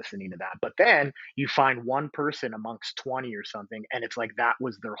weren't listening to that." But then you find one person amongst 20 or something, and it's like that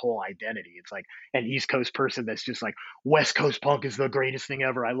was their whole identity. It's like an East Coast person that's just like, "West Coast punk is the greatest thing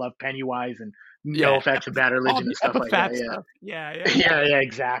ever. I love Pennywise and Yeah, NoFX and Bad all Religion," and the stuff like that, Epitaph yeah. stuff. Yeah, yeah. Yeah, yeah,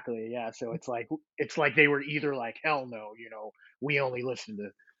 exactly, yeah, so it's like they were either like, "Hell no," "We only listen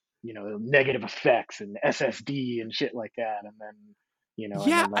to, Negative Effects and SSD and shit like that," and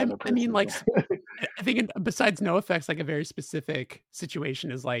Yeah, then the other I mean, person, like, yeah. I think besides NoFX, like, a very specific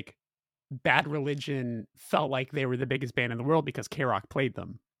situation is, like, Bad Religion felt like they were the biggest band in the world because K-Rock played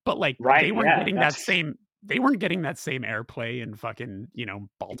them, but, like, Right, yeah, they weren't getting that same airplay in fucking,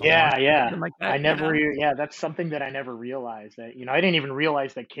 Baltimore yeah, or yeah. something like I that, you never know? yeah, that's something that I never realized that, I didn't even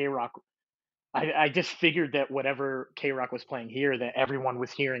realize that K-Rock. I just figured that whatever K-Rock was playing here, that everyone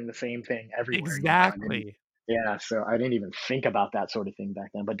was hearing the same thing everywhere, I didn't Exactly. yeah, so I didn't even think about that sort of thing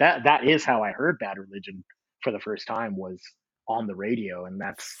back then, but that is how I heard Bad Religion for the first time, was on the radio, and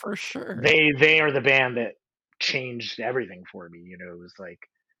that's For sure. they are the band that changed everything for me, it was like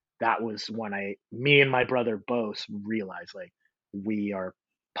that was when me and my brother both realized, like, we are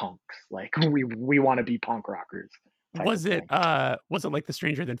punks, like, we wanna be punk rockers type of thing. Was it like the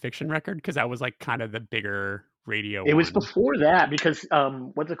Stranger Than Fiction record? Because that was, like, kinda the bigger radio It was one. before that because,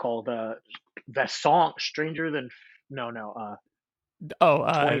 what's it called? That song Stranger Than F no, no, Oh,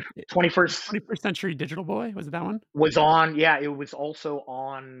 21st 21st Century Digital Boy, was it that one? was on, yeah, it was also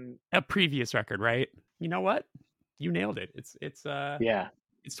on, A previous record, right? You know what? You nailed it. yeah.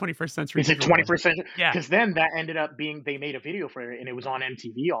 It's 21st Century Is it Digital Boy. 21st Century? Yeah, Because then that ended up being they made a video for it, and it was on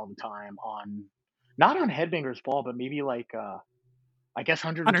MTV all the time on not on Headbangers Ball, but maybe like, I guess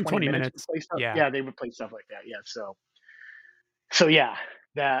 120 120 Minutes would minutes. play stuff. Yeah. Yeah, they would play stuff like that, yeah, so yeah,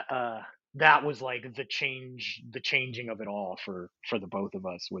 that, that was like the changing of it all for the both of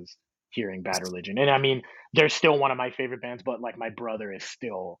us was hearing Bad Religion. And I mean, they're still one of my favorite bands, but like my brother is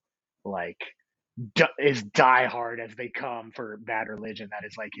still like is diehard as they come for Bad Religion. That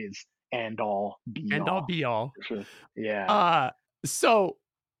is like his end all be End all all. be all. For sure. Yeah. Uh, so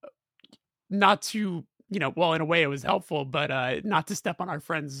not to, well, in a way it was helpful, but, not to step on our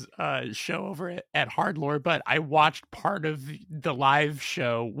friend's, show over at Hardlore, but I watched part of the live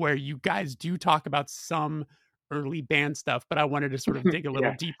show where you guys do talk about some early band stuff, but I wanted to sort of dig a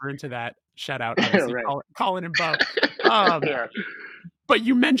little Yeah. deeper into that. Shout out, obviously, Right. Colin and Bo. Um, Yeah. but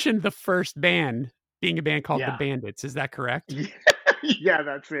you mentioned the first band being a band called The Yeah. Bandits, is that correct? Yeah. Yeah,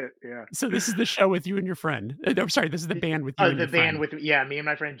 that's it. Yeah. So this is the show with you and your friend. I'm sorry, this is the band with you and The your band friend. with, yeah, me and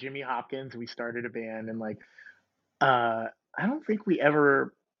my friend Jimmy Hopkins, we started a band, and like, uh I don't think we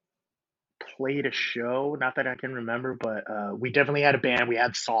ever played a show, not that I can remember, but we definitely had a band. We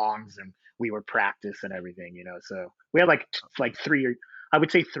had songs and we were practice and everything, so we had like three, I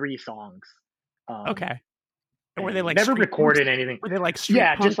would say three songs. Um Okay. And were they and like never street punks? recorded anything. Were they like street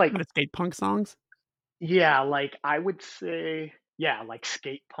Yeah, just punk, like, kind of skate punk songs? yeah, like I would say, yeah, like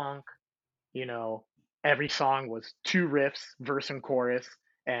skate punk, you know. Every song was two riffs, verse and chorus,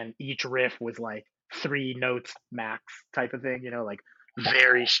 and each riff was like three notes max type of thing, like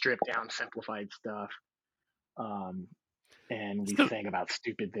very stripped down, simplified stuff. Um and we So sang about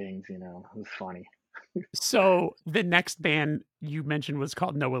stupid things, it was funny. so the next band you mentioned was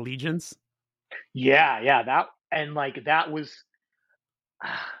called No Allegiance? Yeah, yeah, that, and like that was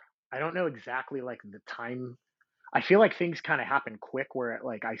I don't know exactly like the time. I feel like things kind of happened quick where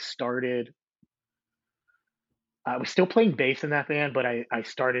like I was still playing bass in that band, but I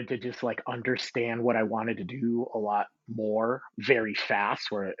started to just like understand what I wanted to do a lot more very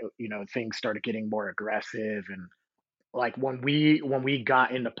fast, where things started getting more aggressive. And like when we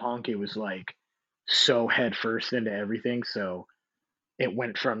got into punk, it was like so head first into everything. So it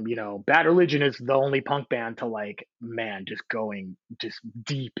went from, Bad Religion is the only punk band to like, man, just going just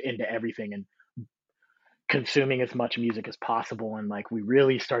deep into everything. And consuming as much music as possible, and like we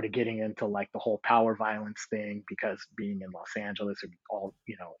really started getting into like the whole power violence thing because being in Los Angeles or all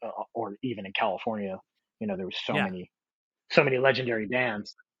or even in California, there was Yeah. so many legendary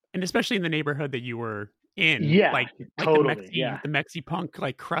bands. And especially in the neighborhood that you were in, Yeah, like the totally. Mexi Yeah, the Mexi punk,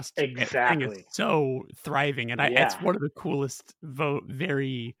 like, crust, thing is exactly. so thriving, and it's Yeah, one of the coolest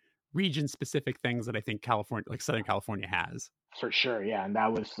very region-specific things that I think California like, Southern California has. for sure. Yeah, and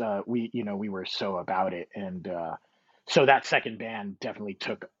that was we were so about it, and so that second band definitely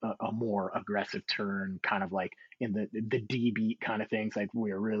took a more aggressive turn, kind of like in the D beat kind of things. Like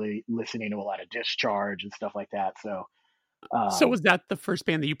we were really listening to a lot of Discharge and stuff like that. So So um, was that the first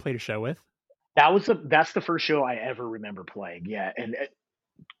band that you played a show with? that's the first show I ever remember playing. Yeah, and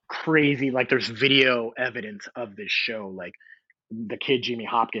crazy. Like there's video evidence of this show. Like the kid Jimmy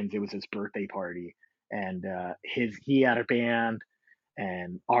Hopkins, it was his birthday party, and he had a band,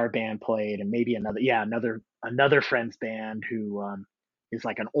 and our band played, and maybe another friend's band who is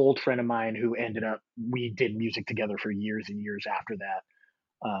like an old friend of mine who ended up we did music together for years and years after that.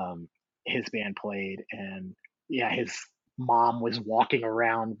 His band played, and yeah, his mom was walking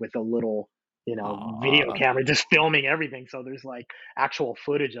around with a little video Aw, camera just filming everything, so there's like actual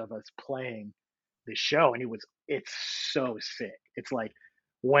footage of us playing the show, and it's so sick. It's like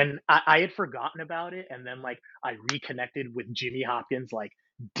when I had forgotten about it, and then like I reconnected with Jimmy Hopkins like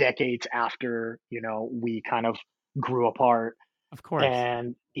decades after we kind of grew apart, of course.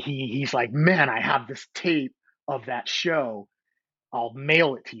 and he's like, man, I have this tape of that show. I'll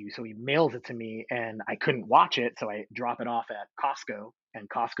mail it to you. So he mails it to me, and I couldn't watch it, so I drop it off at Costco, and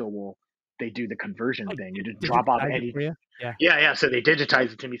Costco will they do the conversion Like, thing. You di just drop off digitize it any for you? Yeah. yeah, yeah. So they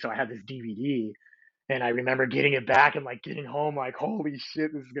digitized it to me, so I had this DVD, and I remember getting it back and like getting home, like, holy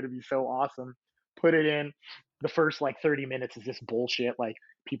shit, this is gonna be so awesome. Put it in. The first like 30 minutes is just bullshit, like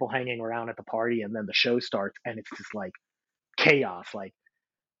people hanging around at the party, and then the show starts, and it's just like chaos, like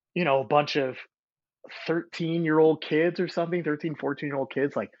a bunch of 13-year-old kids or something, 13, 14-year-old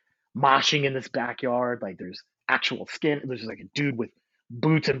kids like moshing in this backyard. Like there's actual skin. There's like a dude with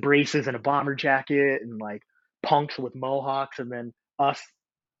boots and braces and a bomber jacket, and like punks with mohawks, and then us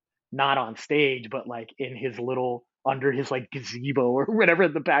not on stage, but like in his little under his like gazebo or whatever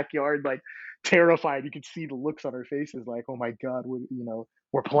in the backyard, like terrified. You could see the looks on our faces, like, oh my god,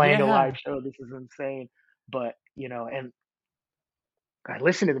 we're playing a Yeah. live show. This is insane. But and I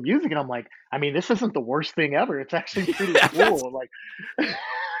listen to the music and I'm like, I mean, this isn't the worst thing ever. It's actually pretty Yeah, cool. Like,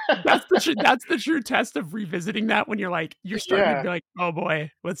 that's the true test of revisiting that when you're starting to yeah, be like, "Oh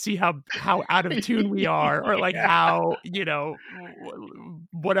boy, let's see how out of tune we are," or like yeah. how,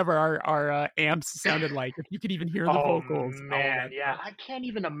 whatever our amps sounded like, if you could even hear the Oh vocals, all of man, that yeah. stuff. I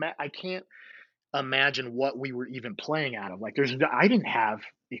can't imagine what we were even playing out of. Like, I didn't have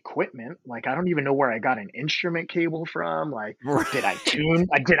equipment. Like, I don't even know where I got an instrument cable from. Like, did I Right. tune?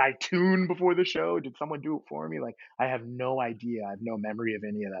 Like, did I tune before the show? Did someone do it for me? Like, I have no idea. I have no memory of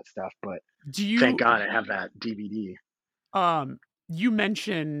any of that stuff. But Do thank you God I have that DVD. you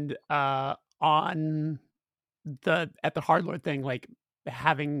mentioned, on at the Hardlord thing, like,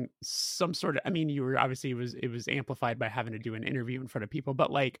 having some sort of I mean, you were obviously it was amplified by having to do an interview in front of people,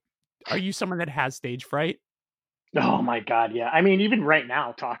 but, like, are you someone that has stage fright? Oh my god, yeah. I mean, even right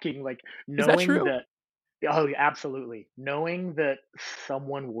now, talking like Is that knowing true? that. Oh, yeah, absolutely. Knowing that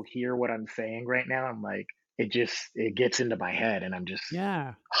someone will hear what I'm saying right now, I'm like, it gets into my head, and I'm just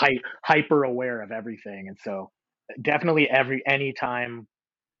Yeah. hyper aware of everything. And so, definitely anytime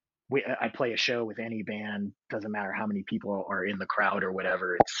I play a show with any band, doesn't matter how many people are in the crowd or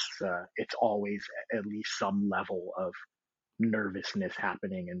whatever, it's always at least some level of nervousness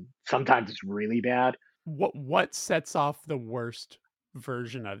happening, and sometimes it's really bad. What sets off the worst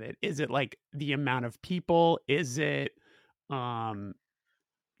version of it? Is it, like, the amount of people? Is it, um,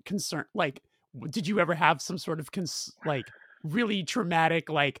 concern like, did you ever have some sort of like, really traumatic,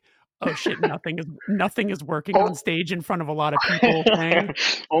 like, "Oh, shit, nothing is working on Oh, stage in front of a lot of people" thing?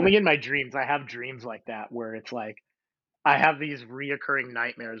 only in my dreams. I have dreams like that where it's like I have these reoccurring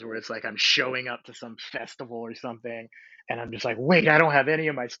nightmares where it's like I'm showing up to some festival or something, and I'm just like, wait, I don't have any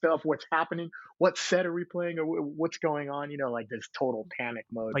of my stuff. What's happening? What set are we playing? Or what's going on? Like this total panic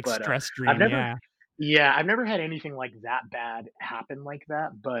mode. Like, But stress I've dream, never, yeah. yeah, I've never had anything like that bad happen like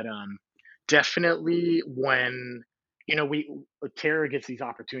that. But definitely when we Terror gets these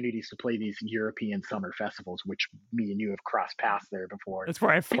opportunities to play these European summer festivals, which me and you have crossed paths there before That's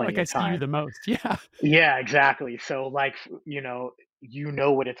where I feel like plenty I of see you times. the most, yeah. Yeah, exactly. So like,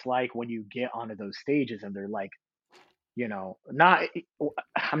 what it's like when you get onto those stages and they're like, not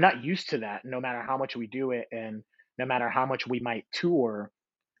I'm not used to that no matter how much we do it, and no matter how much we might tour,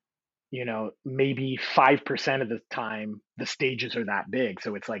 maybe 5% of the time the stages are that big.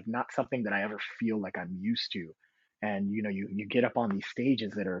 So it's like not something that I ever feel like I'm used to. And you get up on these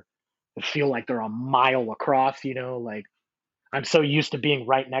stages that feel like they're a mile across, like I'm so used to being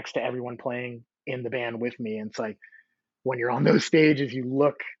right next to everyone playing in the band with me. And it's like when you're on those stages, you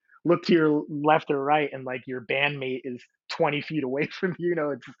look to your left or right, and like your bandmate is 20 feet away from you.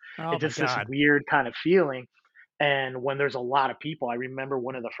 Oh It's my just this God. weird kind of feeling. And when there's a lot of people, I remember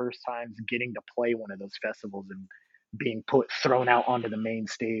one of the first times getting to play one of those festivals and being thrown out onto the main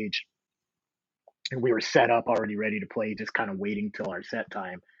stage. And we were set up already ready to play, just kind of waiting till our set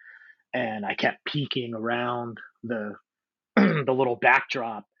time. And I kept peeking around the the little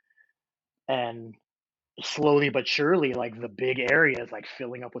backdrop, and slowly but surely, like the big area is like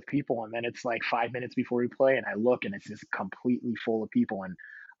filling up with people. And then it's like 5 minutes before we play, and I look and it's just completely full of people. And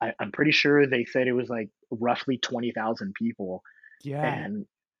I'm pretty sure they said it was like roughly 20,000 people. Yeah. And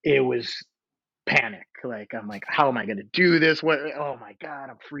it was panic. Like I'm like, how am I going to do this? What? Oh my god,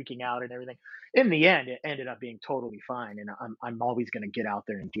 I'm freaking out and everything. In the end, it ended up being totally fine, and I'm always going to get out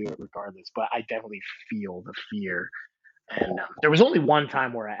there and do it regardless. But I definitely feel the fear. And there was only one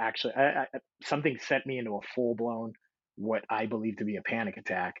time where something sent me into a full blown what I believe to be a panic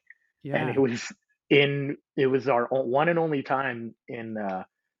attack, and Yeah. it was our one and only time in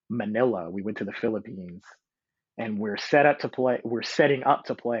Manila. We went to the Philippines, and We're setting up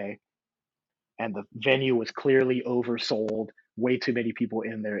to play, and the venue was clearly oversold. Way too many people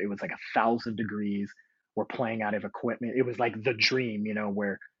in there. It was like 1,000 degrees. We're playing out of equipment. It was like the dream,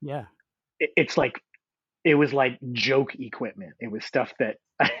 where Yeah. it's like it was like joke equipment. It was stuff that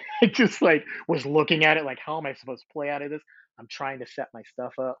I just like was looking at it like, how am I supposed to play out of this? I'm trying to set my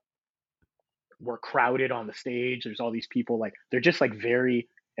stuff up. We're crowded on the stage. There's all these people, like they're just like very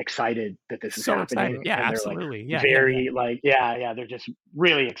excited that this is So excited. happening, Yeah, and they're like absolutely. Yeah. Yeah. Yeah. very like, yeah, yeah, they're just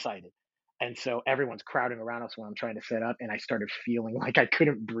really excited. And so everyone's crowding around us when I'm trying to set up, and I started feeling like I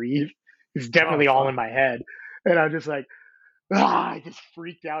couldn't breathe. It's Oh, definitely all in fuck. my head. And I'm just like, I just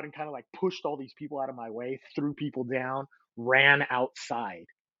freaked out and kind of like pushed all these people out of my way, threw people down, ran outside,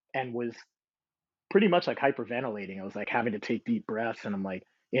 and was pretty much like hyperventilating. I was like having to take deep breaths, and I'm like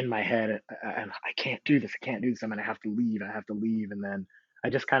in my head, and I can't do this. I can't do this. I'm gonna have to leave. I have to leave. And then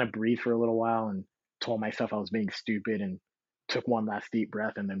I just kind of breathed for a little while and told myself I was being stupid, and took one last deep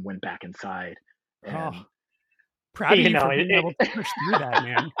breath, and then went back inside. And Oh, proud of you you know, for being able to push through that,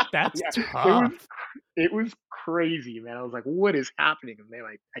 man. That's yeah, it was tough. it was crazy, man. I was like, "What is happening?" And they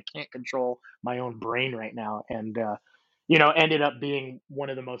like, I can't control my own brain right now. And ended up being one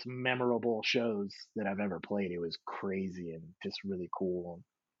of the most memorable shows that I've ever played. It was crazy and just really cool.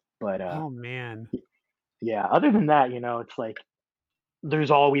 But Oh, man. yeah, other than that, it's like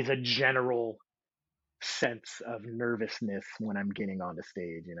there's always a general sense of nervousness when I'm getting on the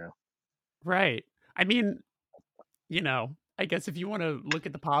stage. Right. I mean, I guess if you want to look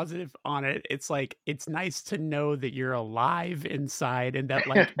at the positive on it, it's like it's nice to know that you're alive inside and that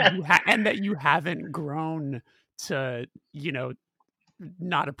like and that you haven't grown to, you know,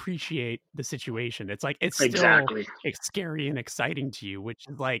 not appreciate the situation. It's like it's still Exactly. scary and exciting to you, which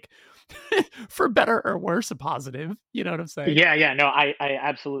is like for better or worse a positive. You know what I'm saying? Yeah, yeah, no, I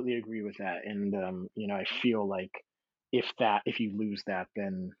absolutely agree with that. And I feel like if you lose that,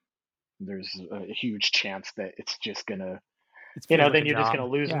 then there's a huge chance that it's just gonna, It feels like a then you're just job.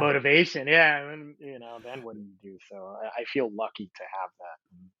 gonna lose Yeah. motivation. Yeah, and then what do you do? So I feel lucky to have that.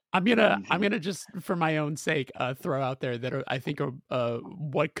 It's I'm easy. gonna just for my own sake throw out there that I think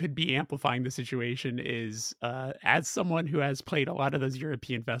what could be amplifying the situation is as someone who has played a lot of those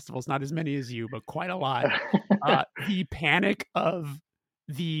European festivals, not as many as you, but quite a lot. The panic of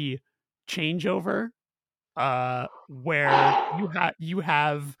the changeover, where you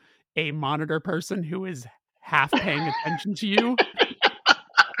have a monitor person who is half paying attention to you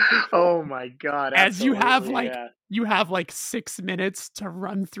Oh my god, as absolutely, yeah. you have like 6 minutes to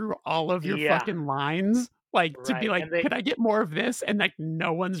run through all of your Yeah, fucking lines, like, to be right. like, And they "Could I get more of this?" And, like,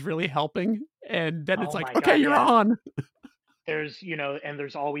 no one's really helping, and then it's Oh like, my "Okay, god, you're yeah. on."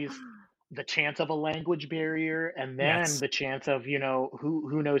 There's always the chance of a language barrier, and then Yes. the chance of,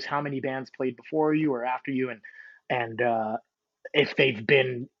 who knows how many bands played before you or after you. And if they've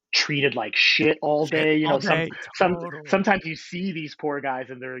been treated like shit all Shit day. all day. Totally. Sometimes you see these poor guys,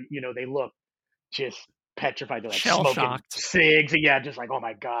 and they look just petrified. They're like smoking Shell-shocked. cigs. Yeah, just like, oh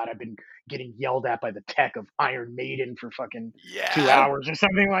my god, I've been getting yelled at by the tech of Iron Maiden for fucking two Yeah. hours or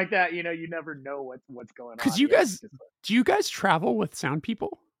something like that. You never know what's going 'Cause on. you Yeah, guys do you guys travel with sound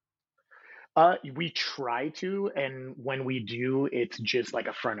people? we try to, and when we do, it's just like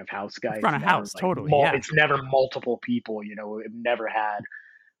a front of house guy. Front of house, totally, yeah. It's never multiple people. We've never had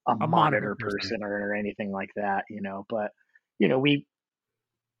a A monitor monitor person. person or anything like that, but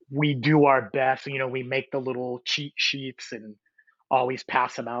we do our best. We make the little cheat sheets and always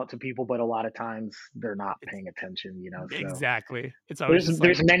pass them out to people, but a lot of times they're not It's paying attention. So exactly. It's always there's just like,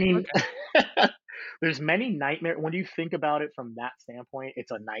 there's many okay. there's many nightmare when you think about it from that standpoint.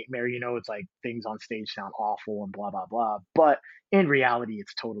 It's a nightmare. It's like things on stage sound awful and blah blah blah, but in reality,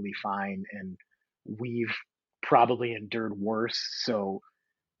 it's totally fine, and we've probably endured worse. So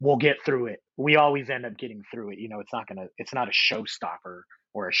we'll get through it. We always end up getting through it. It's not a showstopper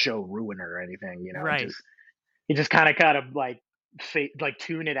or a show ruiner or anything. Right. You just kind of like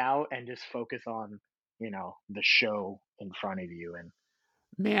tune it out and just focus on the show in front of you, and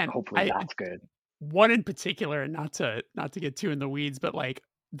Man, hopefully I that's good. one in particular, and not to get too in the weeds, but like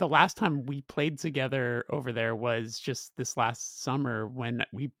the last time we played together over there was just this last summer when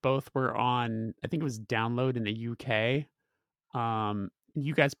we both were on, I think it was Download in the UK.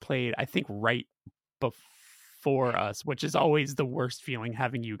 You guys played, I think, right before us, which is always the worst feeling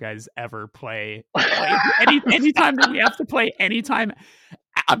having you guys ever play. Like anytime that we have to play anytime,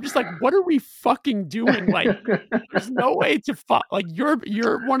 I'm just like, what are we fucking doing? Like, there's no way to like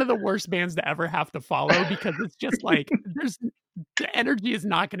you're one of the worst bands to ever have to follow, because it's just like the energy is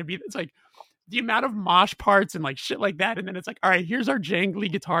not going to be. It's like the amount of mosh parts and like shit like that, and then it's like, all right, here's our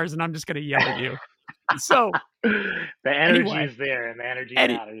jangly guitars, and I'm just going to yell at you. So The energy anyway, is there, and the energy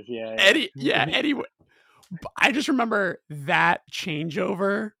any matters. Yeah, yeah, yeah. anyway, I just remember that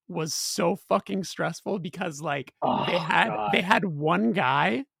changeover was so fucking stressful because like they Oh had they God, had one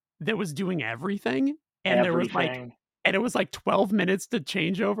guy that was doing everything, and there was like everything. and it was like 12 minutes to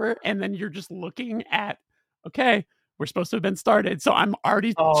change over, and then you're just looking at, okay, we're supposed to have been started. So I'm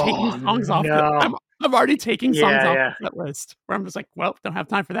already taking Oh songs off the no. I'm already taking songs Yeah, off yeah. the set list where I'm just like, well, don't have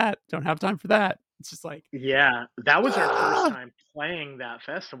time for that. Don't have time for that. It's just like, Yeah, that was our first ah! time playing that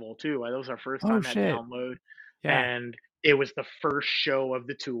festival too. That was our first Oh time at shit. Download, Yeah. and it was the first show of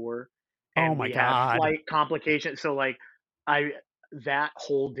the tour, Oh and my we had God. flight complications. So like, I that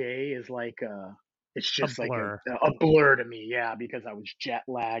whole day is like it's A just like blur. a blur to me. Yeah, because I was jet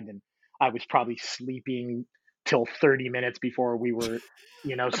lagged and I was probably sleeping till 30 minutes before we were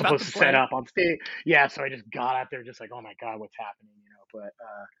About supposed to to set play. up on stage. Yeah, so I just got out there just like, oh my god, what's happening? But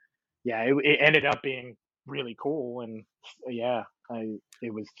yeah, it ended up being really cool, and yeah, I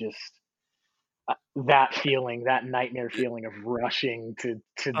it was just that feeling, that nightmare feeling of rushing to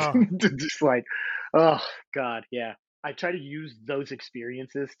Oh, to just like, oh god, yeah. I try to use those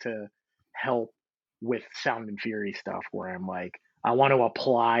experiences to help with Sound and Fury stuff, where I'm like, I want to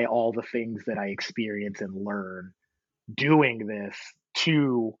apply all the things that I experience and learn doing this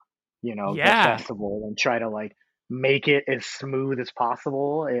to the yeah. festival, and try to like make it as smooth as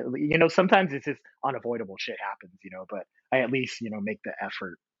possible. Sometimes it's just unavoidable shit happens, but I at least make the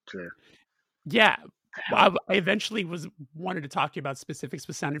effort to Yeah. help. I eventually was wanted to talk to you about specifics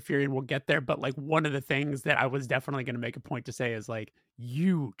with Sound and Fury, and we'll get there, but, like, one of the things that I was definitely gonna make a point to say is, like,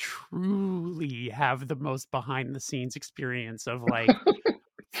 you truly have the most behind the scenes experience of, like,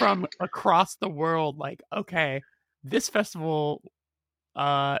 from across the world, like, okay, this festival,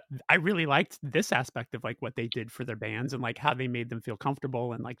 uh, I really liked this aspect of, like, what they did for their bands and, like, how they made them feel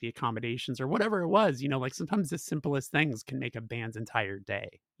comfortable and, like, the accommodations or whatever it was, like, sometimes the simplest things can make a band's entire day,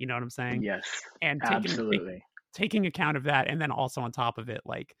 you know what I'm saying? Yes, And absolutely. taking account of that, and then also on top of it,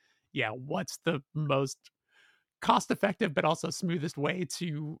 like, yeah, what's the most cost effective but also smoothest way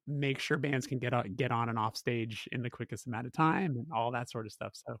to make sure bands can get on and off stage in the quickest amount of time and all that sort of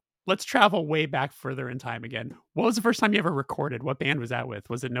stuff. So let's travel way back further in time again. What was the first time you ever recorded? What band was that with?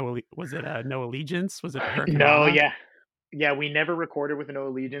 Was it No Allegiance? Was it Hurricane No, Rana? yeah, yeah. We never recorded with No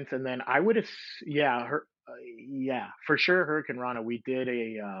Allegiance, and then I would have, yeah, yeah, for sure. Hurricane Rana. We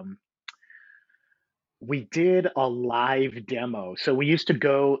did a live demo. So we used to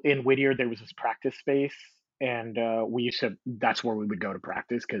go in Whittier. There was this practice space, and we used to. That's where we would go to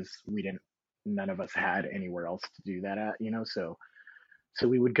practice because we didn't. None of us had anywhere else to do that at. So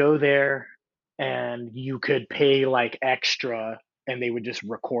we would go there, and you could pay like extra, and they would just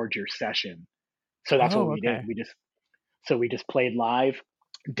record your session. So that's what Oh, we did. okay. We just played live,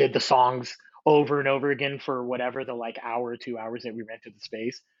 did the songs over and over again for whatever the like hour or 2 hours that we rented the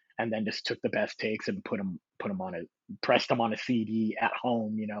space, and then just took the best takes and put them on pressed them on a CD at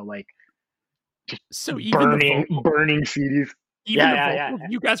home. Like just So burning CDs. even Yeah, the yeah, vocals, yeah,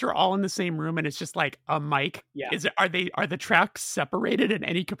 you guys are all in the same room and it's just like a mic. yeah. Are the tracks separated in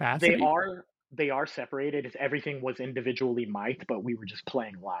any They capacity? are they are separated. As everything was individually mic'd, but we were just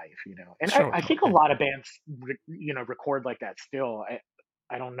playing live. And I, Sure. I think a Okay. lot of bands, record like that still.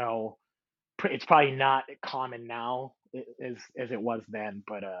 I don't know. It's probably not common now, as it was then.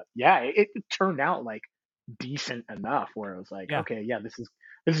 But yeah, it turned out like decent enough where it was like, Yeah. okay, yeah, this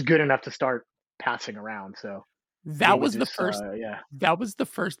is good enough to start passing around. So we That would was the just first yeah. that was the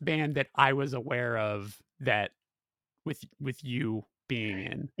first band that I was aware of that with you being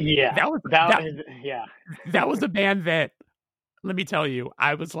in. Yeah, That was that that is yeah. that was a band that, let me tell you,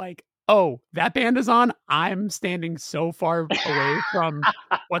 I was like, "Oh, that band is on. I'm standing so far away from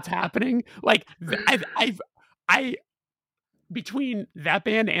what's happening." Like, I between that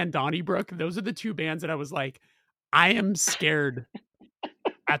band and Donnybrook, those are the 2 bands that I was like, "I am scared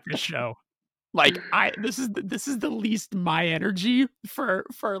at this show." Like, I this is the least my energy for,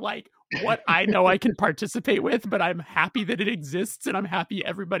 like, what I know I can participate with, but I'm happy that it exists, and I'm happy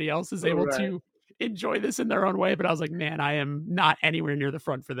everybody else is able Right. to enjoy this in their own way, but I was like, "Man, I am not anywhere near the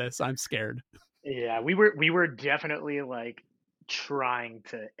front for this. I'm scared." Yeah, we were definitely like trying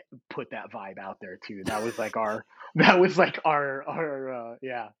to put that vibe out there too. That was like our that was like our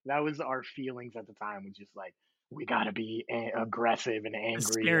yeah, that was our feelings at the time, was just like we got to be aggressive and As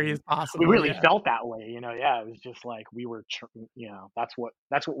angry, scary as and we possible, really yeah. felt that way, yeah, it was just like we were that's what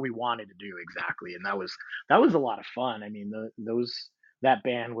we wanted to do exactly, and that was a lot of fun. I mean, that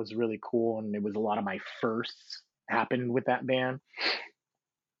band was really cool, and it was a lot of my firsts happened with that band.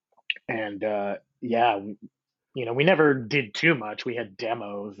 And yeah, we never did too much. We had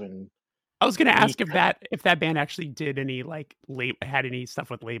demos, and I was gonna we ask if that band actually did any, like, had any stuff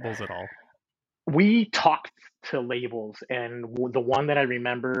with labels at all. we talked to labels, and the one that I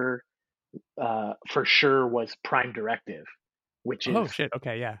remember for sure was Prime Directive, which Oh, is shit,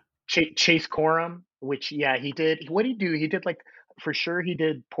 okay, yeah. Chase Coram. Which, yeah, he did. What did he do? He did, like, for sure he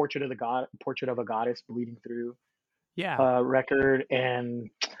did Portrait of a Goddess, Bleeding Through Yeah. record, and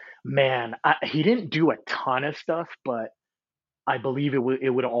man, he didn't do a ton of stuff, but I believe it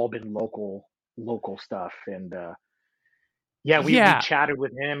would all been local stuff, and yeah, we Yeah. chatted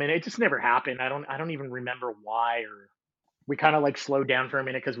with him, and it just never happened. I don't even remember why, or we kind of like slowed down for a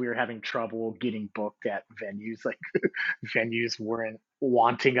minute because we were having trouble getting booked at venues. Like venues weren't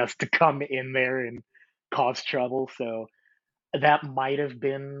wanting us to come in there and cause trouble, so that might have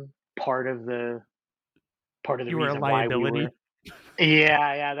been part of the part of the You were a reason why we liability. were.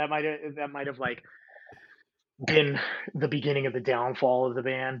 Yeah, that might have like been the beginning of the downfall of the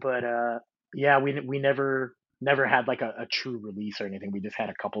band. But yeah, we never had like a true release or anything. We just had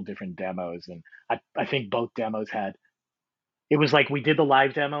a couple different demos, and I think both demos had. It was like we did the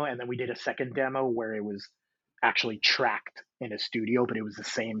live demo, and then we did a second demo where it was actually tracked in a studio, but it was the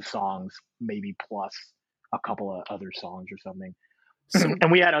same songs, maybe plus a couple of other songs or something. So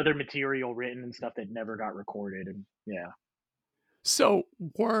And we had other material written and stuff that never got recorded, and yeah. so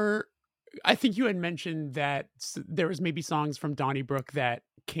were I think you had mentioned that there was maybe songs from Donnybrook that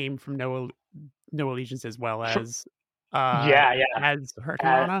came from No Allegiance as well uh, Yeah, yeah. as Hurricane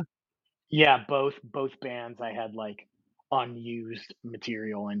Uh, Rana? Yeah, both bands I had like unused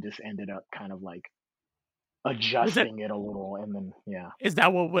material and just ended up kind of like Was it adjusting it a little, and then yeah. is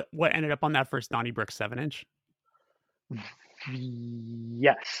that what ended up on that first Donnybrook 7-inch?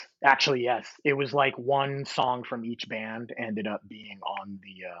 Yes, actually yes. It was like one song from each band ended up being on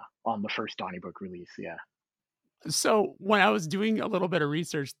the first Donnybrook release, yeah. So, when I was doing a little bit of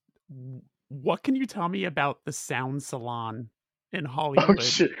research, what can you tell me about the Sound Salon in Oh Hollywood?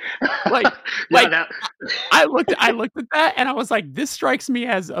 shit. Like Yeah, like, that I looked at that and I was like, "This strikes me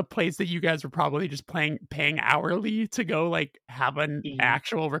as a place that you guys were probably just paying hourly to go, like, have an e-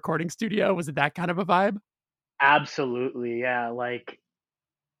 actual recording studio." Was it that kind of a vibe? absolutely, yeah, like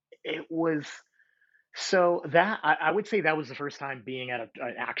it was. So that I would say that was the first time being at an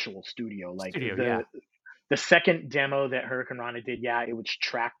actual studio. Like Studio, yeah. the second demo that Hurricane Rana did, yeah, it was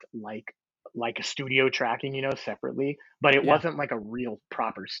tracked like a studio tracking, separately, but it Yeah, wasn't like a real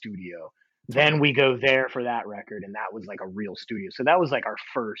proper studio. Then totally. we go there for that record, and that was like a real studio. So that was like our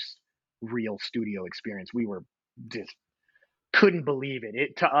first real studio experience. We were just couldn't believe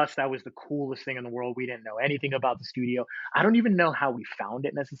it. To us, that was the coolest thing in the world. We didn't know anything about the studio. I don't even know how we found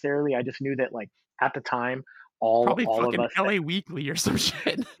it necessarily. I just knew that like at the time, all Probably all of fucking us that LA Weekly or some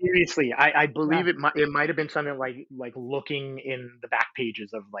shit. seriously, I Yeah, believe it might have been something like looking in the back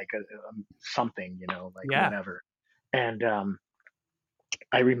pages of like something, like yeah. whatever. And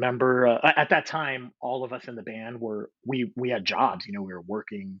I remember at that time, all of us in the band we had jobs. We were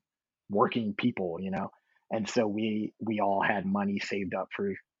working people. And so we all had money saved up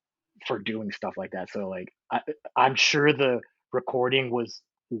for doing stuff like that. So like I'm sure the recording was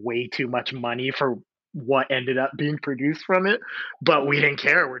way too much money for what ended up being produced from it, but we didn't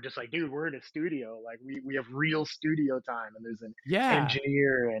care. We're just like, dude, we're in a studio. Like we have real studio time, and there's an Yeah.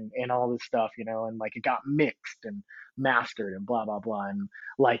 engineer and all this stuff, and like it got mixed and mastered and blah blah blah. And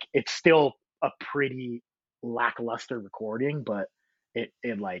like it's still a pretty lackluster recording, but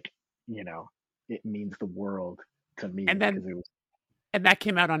it like, you know, it means the world to me And because then it was. and that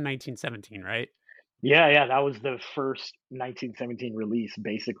came out on 1917, right? Yeah, yeah, that was the first 1917 release.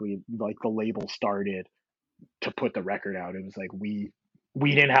 Basically, like the label started to put the record out. It was like we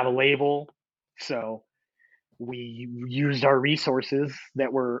didn't have a label, so we used our resources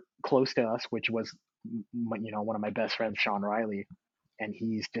that were close to us, which was one of my best friends, Sean Riley, and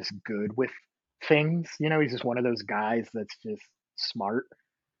he's just good with things. He's just one of those guys that's just smart.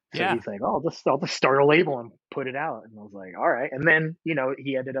 So Yeah, he's like, "Oh, I'll just start a label and put it out." And I was like, "All right." And then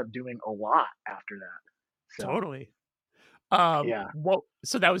he ended up doing a lot after that. So totally. yeah,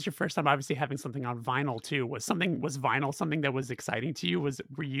 So that was your first time obviously having something on vinyl too. Was vinyl something that was exciting to you?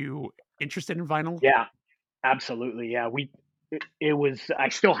 Were you interested in vinyl? yeah, absolutely. Yeah, it was. I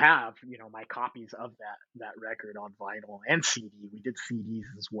still have my copies of that record on vinyl and CD. We did CDs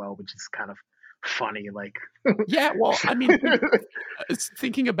as well, which is kind of funny. Like, Yeah, well, I mean,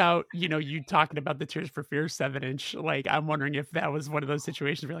 thinking about, you talking about the Tears for Fears 7-inch, like, I'm wondering if that was one of those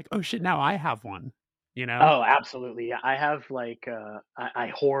situations where you're like, "Oh shit, now I have one," you know? oh, absolutely. Yeah, I have like I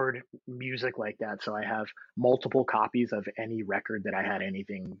hoard music like that, so I have multiple copies of any record that I had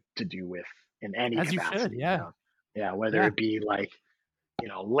anything to do with in any As you should, capacity. yeah. Yeah, whether Yeah. it be like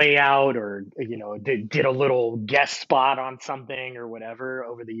layout or did a little guest spot on something or whatever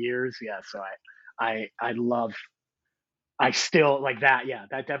over the years. Yeah, so I love. I still like that. Yeah,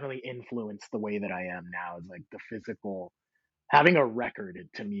 that definitely influenced the way that I am now. Is like the physical having a record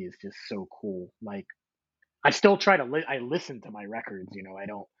to me is just so cool. Like I still try to I listen to my records, I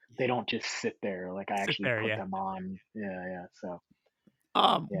don't they don't just sit there. Like I Sit actually there, put yeah. them on. Yeah, yeah. So,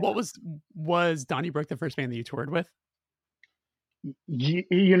 What yeah. was Donnybrook the first band that you toured with?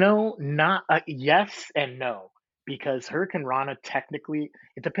 Not yes and no, because Hurricane Rana technically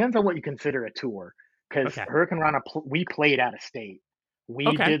it depends on what you consider a tour. Because Okay. Hurricane Rana we played out of state. We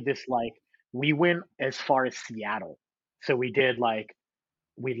Okay. did this like we went as far as Seattle. So we did like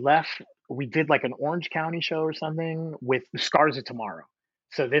we left we did like an Orange County show or something with Scars of Tomorrow.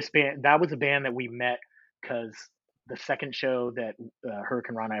 So this band that was a band that we met because the second show that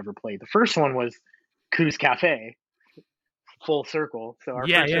Hurricane Rana ever played. The first one was Coos Cafe, full circle. So our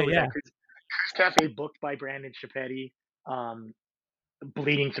Yeah, first yeah, show was yeah. at Coos Cafe, booked by Brandon Chipetti. Um,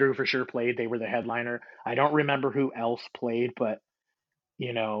 Bleeding Through for sure played. They were the headliner. I don't remember who else played, but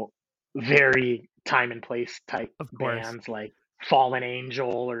you know, very time and place type Of course. bands like Fallen Angel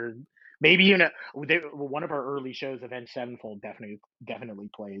or maybe one of our early shows, Avenged Sevenfold, definitely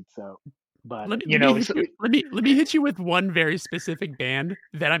played. So, but Let me hit you let me hit you with one very specific band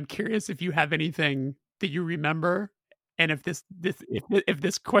that I'm curious if you have anything that you remember, and if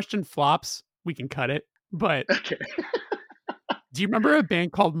this question flops, we can cut it. But okay. do you remember a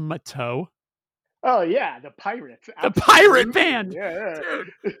band called Mateau? Oh yeah, the Pirates, The pirate absolutely. band! Yeah,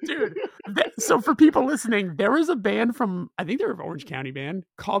 Dude, so for people listening, there was a band from I think they were an Orange County band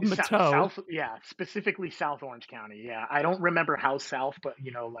called yeah. Mateau. South, yeah, specifically South Orange County. Yeah, I don't remember how south, but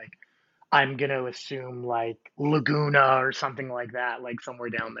like I'm gonna assume like Laguna or something like that, like somewhere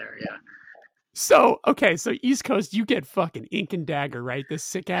down there. Yeah. So, okay, so East Coast, you get fucking Ink and Dagger, right? This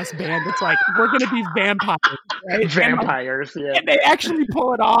sick ass band that's like, we're gonna be vampires, right? Vampires. Yeah. And they actually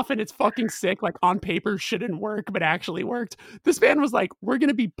pull it off, and it's fucking sick. Like on paper, shouldn't work, but actually worked. This band was like, we're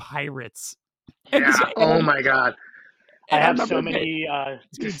gonna be pirates, and Yeah. Oh my God. I I have remember so they, many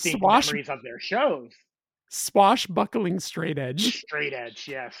dude, distinct memories of their shows. swashbuckling straight edge. Straight Edge,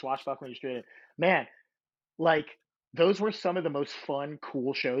 yeah, Swashbuckling Straight Edge. Man, like those were some of the most fun,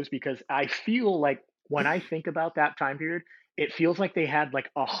 cool shows because I feel like when I think about that time period, it feels like they had like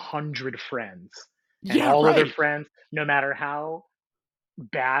 100 friends, and Yeah, all of their right, friends, no matter how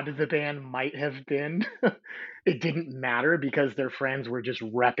bad the band might have been, it didn't matter because their friends were just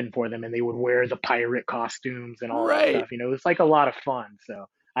repping for them and they would wear the pirate costumes and all that right. stuff. It was like a lot of fun. So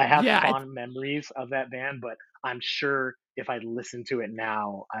I have Yeah, fond memories of that band, but I'm sure if I listened to it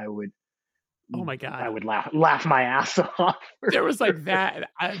now, oh my I god. would laugh my ass off for There was like sure. that.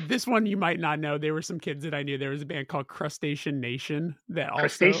 This one you might not know. There were some kids that I knew. There was a band called Crustacean Nation that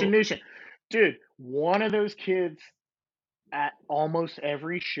Crustacean also. Nation. Dude, one of those kids at almost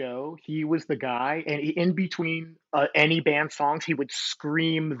every show, he was the guy, and in between any band songs, he would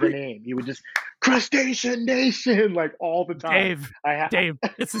scream the name. He would just Crustacean Nation like all the time. Dave, I ha- Dave,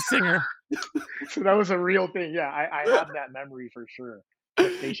 it's the singer. So that was a real thing. Yeah, I have that memory for sure. The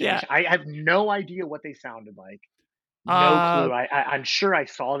Station Yeah. Nation. I have no idea what they sounded like. No Uh, clue. I'm sure I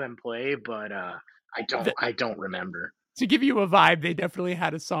saw them play, but the, I don't remember. to give you a vibe, they definitely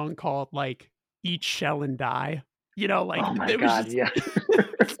had a song called like "Eat Shell and Die." You know, like Oh my it was god, just, yeah.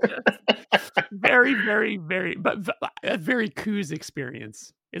 it's just very, very, very, but a very coos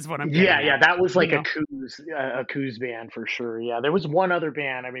experience is what I'm Yeah, getting at. yeah, that was You like know? a Coos band for sure. Yeah, there was one other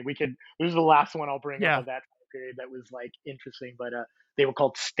band. I mean, we could. This is the last one I'll bring up Yeah. of that time period that was like interesting, but they were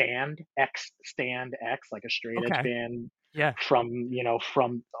called Stand X, like a straight edge Okay. band Yeah. from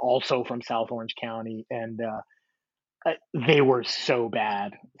from also from South Orange County, and they were so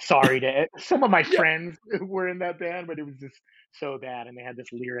bad. Sorry to some of my Yeah. friends who were in that band, but it was just so bad. And they had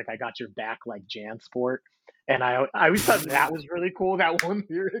this lyric, "I got your back like Jansport," and I always thought that was really cool. That one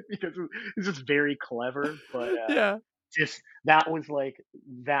lyric because it's just very clever. But Yeah. just that was like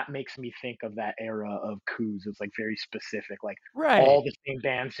that makes me think of that era of Coos. It's like very specific. Like Right. all the same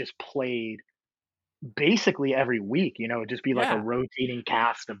bands just played basically every week, it'd just be like a Yeah. rotating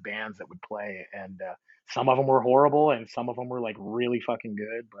cast of bands that would play, and some of them were horrible, and some of them were like really fucking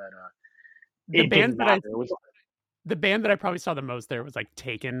good, but The it bands didn't that I matter. It was the band that I probably saw the most there was like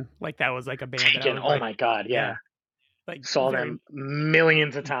Taken. Like that was like a band that I Taken. was Oh like, my god, yeah, yeah, like saw them very.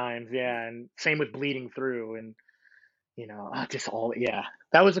 millions of times, yeah, and same with Bleeding Through, and just all, yeah.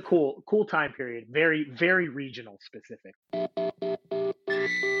 That was a cool time period. Very very regional specific.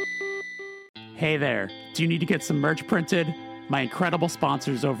 Hey there. Do you need to get some merch printed? My incredible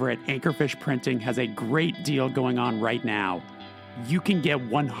sponsors over at Anchorfish Printing has a great deal going on right now. You can get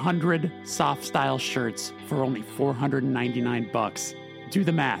 100 soft style shirts for only $499. Do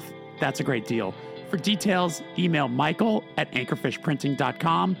the math. That's a great deal. For details, email Michael at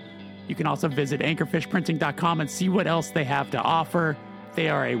anchorfishprinting.com. You can also visit anchorfishprinting.com and see what else they have to offer. They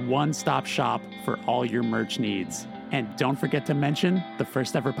are a one-stop shop for all your merch needs. And don't forget to mention the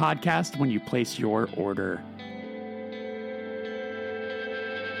first ever podcast when you place your order.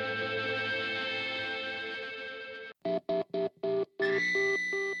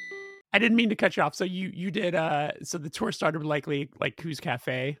 I didn't mean to cut you off. So you did so the tour started likely like Coos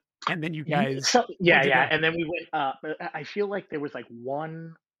Cafe, and then you guys, So yeah, where'd you yeah, go? and then we went. I feel like there was like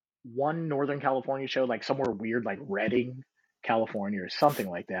one Northern California show, like somewhere weird, like Redding, California, or something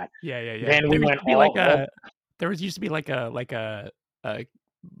like that. Yeah, yeah, yeah. Then we There used went to be like all. a there was used to be a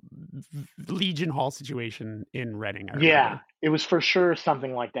Legion Hall situation in Reading, I Yeah, remember. it was for sure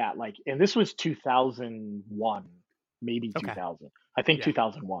something like that. Like, and this was 2001, maybe Okay. 2000. I think Yeah.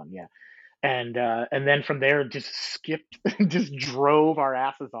 2001. Yeah, and then from there, just skipped, just drove our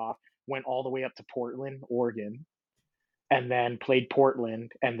asses off, went all the way up to Portland, Oregon, and then played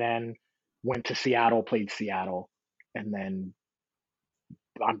Portland, and then went to Seattle, played Seattle, and then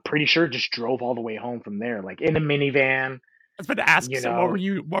I'm pretty sure just drove all the way home from there, like in a minivan, I was about to ask, you so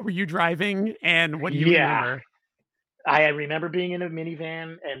know. what were you driving and what do you Yeah, remember? I remember being in a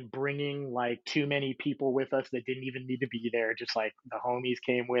minivan and bringing like too many people with us that didn't even need to be there. Just like the homies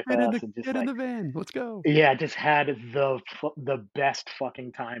came with us, and just Get in like, the van. Let's go. yeah, just had the best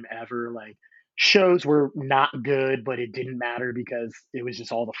fucking time ever. Like, shows were not good, but it didn't matter because it was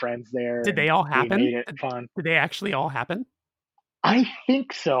just all the friends there, Did and they all we happen? made it fun. Did they actually all happen? I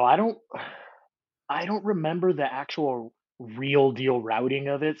think so. I don't remember the actual real deal routing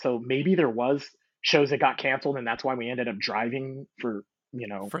of it. So maybe there was shows that got canceled, and that's why we ended up driving for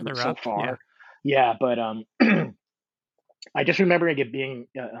Further so up? Yeah. far. Yeah, but I just remember it being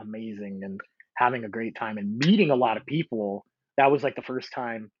amazing and having a great time and meeting a lot of people. That was like the first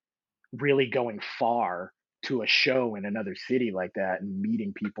time really going far to a show in another city like that and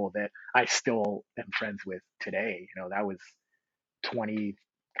meeting people that I still am friends with today. That was 20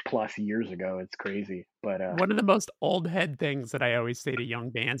 plus years ago. It's crazy. But One of the most old head things that I always say to young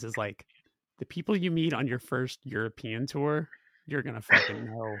bands is like, the people you meet on your first European tour, you're gonna fucking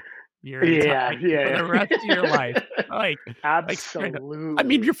know your entire yeah, like, for yeah, the rest of your life. Like straight up. I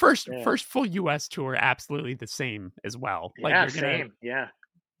mean, absolutely. your first Yeah. first full US tour, absolutely the same as well. Like Yeah, you're gonna same. Yeah.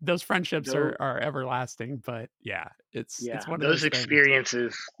 those friendships Those are everlasting, but yeah, it's yeah, one of those those things.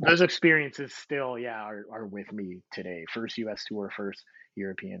 experiences still, yeah, are with me today. First US tour, first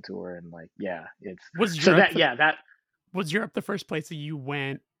European tour, and like, yeah, it's Was so Europe that the yeah, that was Europe the first place that you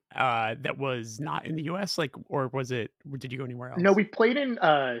went, that was not in the US? Like, or did you go anywhere no, else? we played in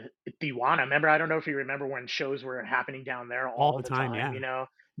Tijuana. Remember, I don't know if you remember when shows were happening down there All all the the time, time, yeah.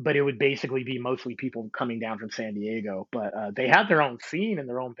 but it would basically be mostly people coming down from San Diego. But they had their own scene and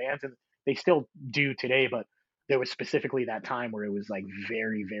their own bands, and they still do today. But there was specifically that time where it was like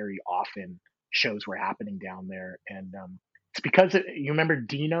very, very often shows were happening down there, and it's because you remember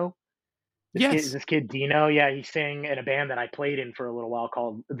Dino. Yes. This kid Dino, yeah, he sang in a band that I played in for a little while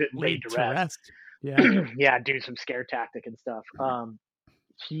called Laid Laid to to Rest. rest. Yeah. Yeah, do some scare tactic and stuff.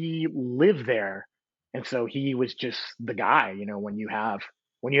 He lived there, and so he was just the guy. When you have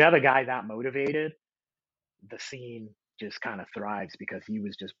a guy that motivated, the scene just kind of thrives because he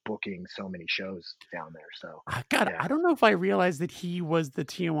was just booking so many shows down there. So God, yeah, I don't know if I realized that he was the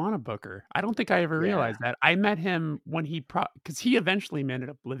Tijuana booker. I don't think I ever yeah, realized that. I met him when because he eventually ended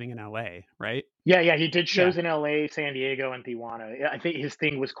up living in LA, right? yeah. He did Yeah. shows in L.A., San Diego, and Tijuana. Yeah, I think his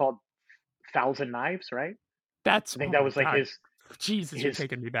thing was called Thousand Knives, right? That's I think oh that my was like god. Jesus, you're his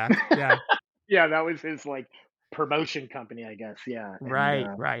taking me back. Yeah. yeah, that was his like promotion company, I guess. Yeah, and Right,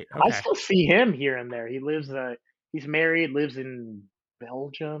 right. I Okay. still see him here and there. He's married, lives in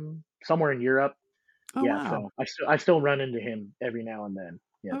Belgium, somewhere in Europe. Oh, Yeah, wow. so I still run into him every now and then.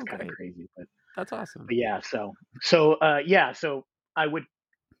 Yeah, it's Oh, kind of great. crazy, That's awesome. but yeah, so I would,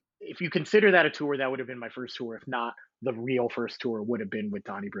 if you consider that a tour, that would have been my first tour. If not, the real first tour would have been with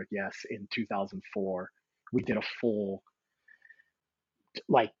Donnybrook. Yes, in 2004, we did a full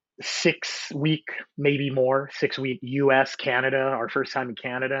like 6 week, maybe more, 6 week U.S. Canada. Our first time in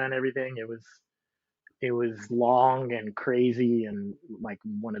Canada and everything. It was long and crazy and like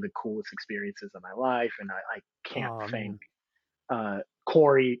one of the coolest experiences of my life. And I can't Oh, thank man.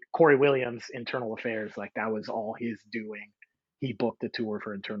 Corey Williams, Internal Affairs. Like that was all his doing. He booked the tour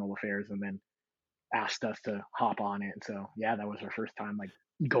for Internal Affairs and then asked us to hop on it. So yeah, that was our first time like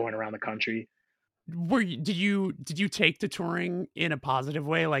going around the country. Did you take to touring in a positive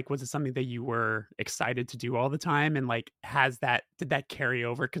way? Like, was it something that you were excited to do all the time? And like, did that carry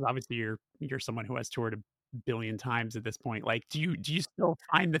over? Because obviously you're someone who has toured a billion times at this point. Like, do you still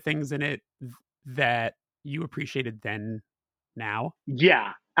find the things in it that you appreciated then now?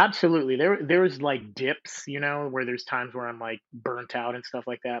 Yeah, absolutely. There's like dips, where there's times where I'm like burnt out and stuff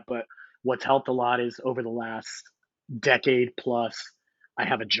like that. But what's helped a lot is over the last decade plus, I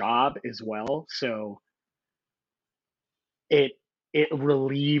have a job as well. So it it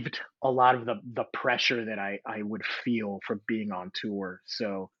relieved a lot of the pressure that I would feel from being on tour.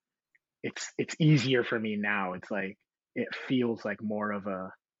 So it's easier for me now. It's like it feels like more of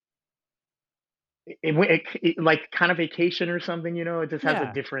like kind of vacation or something. It just has Yeah.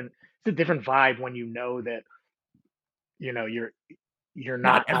 it's a different vibe when you know that you're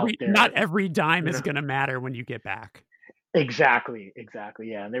not out Not there. every dime You is know gonna matter when you get back. exactly.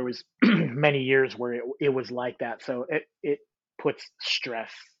 Yeah, and there was many years where it was like that. So it puts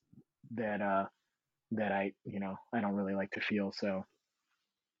stress that I don't really like to feel. So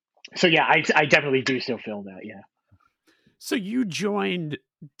yeah, I definitely do still feel that. Yeah. So you joined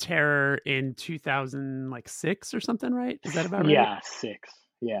Terror in 2006 or something, right? Is that about right? Yeah, six.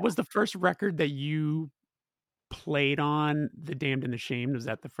 Yeah. Was the first record that you played on The Damned and the Shamed? Was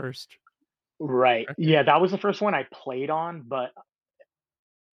that the first Right. record? Yeah, that was the first one I played on, but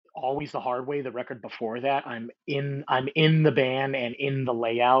always the hard way. The record before that, I'm in the band and in the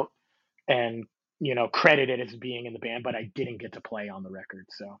layout and credited as being in the band, but I didn't get to play on the record.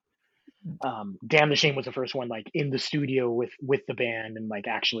 So Damn the Shame was the first one like in the studio with the band and like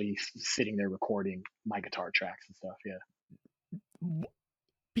actually sitting there recording my guitar tracks and stuff. Yeah. W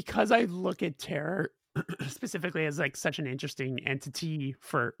Because I look at Terror specifically as, like, such an interesting entity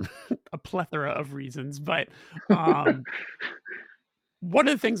for a plethora of reasons, but, um, one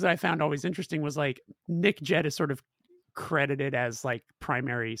of the things that I found always interesting was, like, Nick Jett is sort of credited as, like,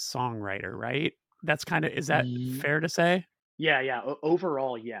 primary songwriter, right? That's kinda is that Ye- fair to say? yeah, yeah.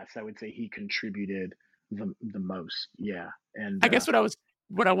 Overall, yes, I would say he contributed the most. Yeah, and I guess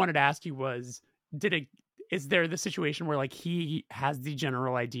what I wanted to ask you was, did it is there the situation where, like, he has the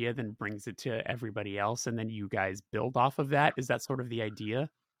general idea, then brings it to everybody else, and then you guys build off of that? Is that sort of the idea?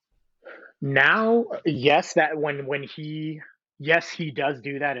 now, yes, that when he yes, he does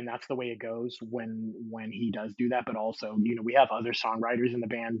do that, and that's the way it goes when he does do that. But also, we have other songwriters in the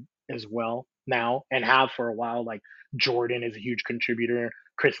band as well now, and have for a while. Like Jordan is a huge contributor.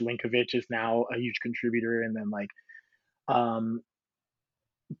 Chris Linkovich is now a huge contributor, and then like um,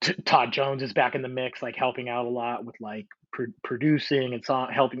 Todd Jones is back in the mix, like helping out a lot with like producing and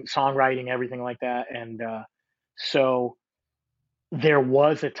helping songwriting, everything like that. And so there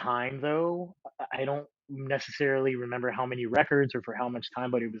was a time though, I don't necessarily remember how many records or for how much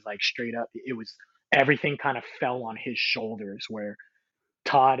time, but it was like straight up, it was everything kind of fell on his shoulders where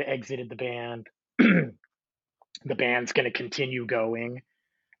Todd exited the band. The band's going to continue going.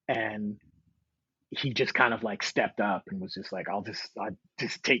 And he just kind of like stepped up and was just like, I'll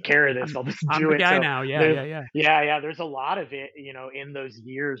just take care of this. I'm I'll just I'm do the it. guy So now. Yeah, there's, yeah, yeah. yeah, there's a lot of it, in those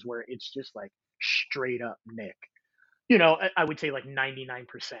years where it's just like straight up Nick. I would say like 99%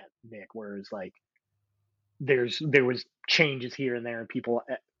 Nick, whereas like there was changes here and there, and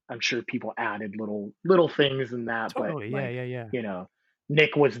I'm sure people added little things in that, but Totally. Yeah, like, yeah, yeah. you know,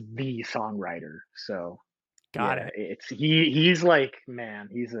 Nick was the songwriter. So Got yeah, it. he's like, man,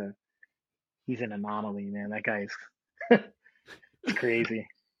 he's an anomaly, man. That guy's it's crazy.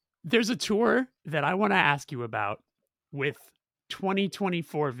 There's a tour that I want to ask you about with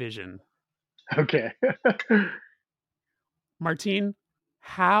 2024 vision. Okay. Martine,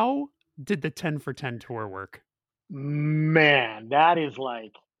 how did the 10 for 10 tour work? Man, that is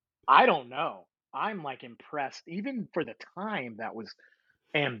like, I don't know. I'm like impressed, even for the time that was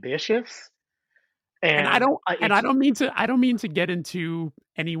ambitious. And And I it's don't mean to get into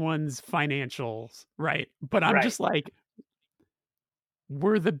anyone's financials, right? But I'm right. just like,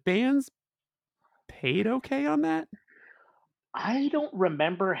 were the bands paid okay on that? I don't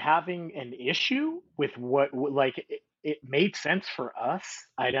remember having an issue with like it made sense for us.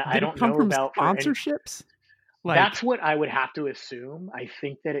 I Did it don't come know from about for any. sponsorships? That's Like, what I would have to assume. I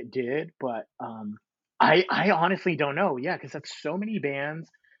think that it did, but I honestly don't know. Yeah, because that's so many bands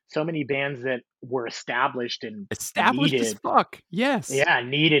that were established and established as needed, fuck. Yes. yeah,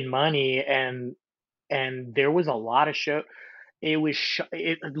 needed money, and there was a lot of show. It was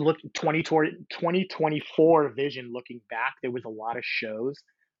it looked 2024 vision. Looking back, there was a lot of shows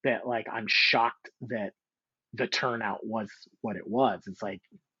that like I'm shocked that the turnout was what it was. It's like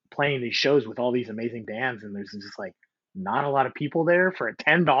playing these shows with all these amazing bands, and there's just like not a lot of people there for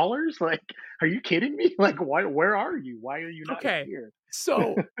 $10. Like, are you kidding me? Like, why? Where are you? Why are you not Okay. here?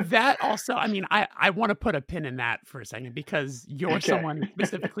 So that also, I mean, I want to put a pin in that for a second because you're Okay. someone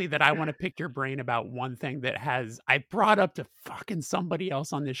specifically that I want to pick your brain about one thing that I brought up to fucking somebody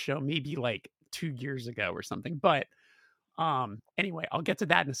else on this show, maybe like 2 years ago or something. But anyway, I'll get to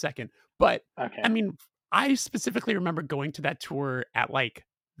that in a second. But I Okay. mean, I specifically remember going to that tour at like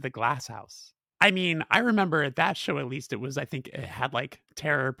the Glass House. I mean, I remember at that show at least it was, I think it had like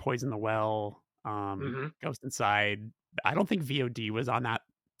Terror, Poison the Well, Hmm. Ghost Inside. I don't think VOD was on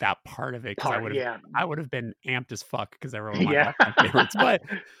that part of it because Part. Yeah. I would have been amped as fuck because they were one of my Yeah. all-time favorites. But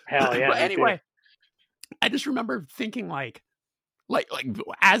Hell yeah, but me too. anyway, I just remember thinking like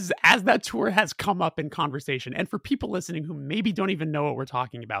as that tour has come up in conversation, and for people listening who maybe don't even know what we're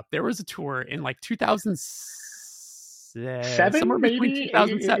talking about, there was a tour in like 2006, somewhere Seven, between maybe.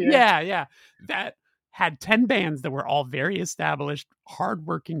 2007, Yeah. yeah, that had 10 bands that were all very established,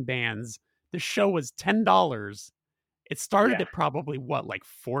 hardworking bands. The show was $10. It started Yeah. at probably what, like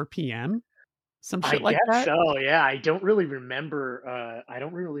 4 p.m., some I shit like guess that. so. Yeah. I don't really remember. I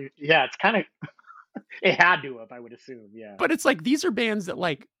don't really. Yeah. It's kind of. It had to have. I would assume. Yeah. But it's like these are bands that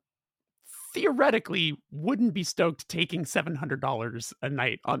like theoretically wouldn't be stoked taking $700 a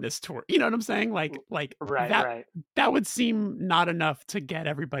night on this tour. You know what I'm saying? Like Right. that Right. that would seem not enough to get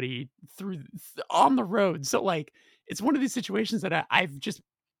everybody through on the road. So like it's one of these situations that I've just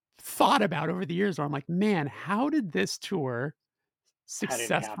thought about over the years where I'm like, man, how did this tour How did it happen?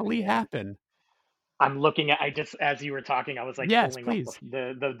 successfully Yeah. happen? I'm looking at. I just as you were talking, I was like Yes, pulling up please.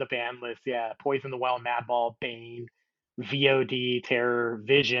 the band list. Yeah, Poison the Well, Madball, Bane, VOD, Terror,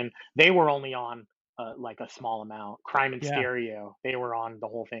 Vision. They were only on like a small amount. Crime and Yeah. Stereo. They were on the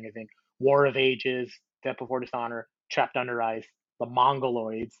whole thing. I think. War of Ages, Death Before Dishonor, Trapped Under Ice, the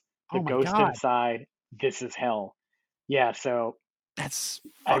Mongoloids, the Oh my Ghost god. Inside. This is Hell. Yeah. So That's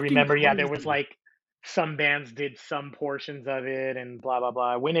I fucking remember. Yeah, there was crazy. like some bands did some portions of it and blah blah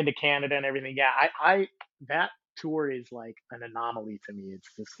blah. I went into Canada and everything. Yeah, I that tour is like an anomaly to me. It's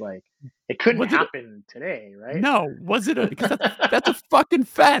just like it couldn't Was it happen today, right? No, was it a because that's a fucking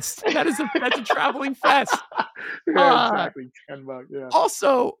fest. That's a traveling fest. Yeah, Uh, exactly. $10. Yeah.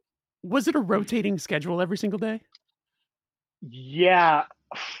 Also, was it a rotating schedule every single day? Yeah,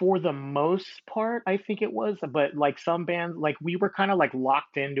 for the most part, I think it was. But like some bands, like we were kind of like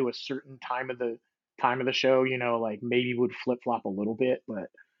locked into a certain time of the show. Like maybe would flip flop a little bit, but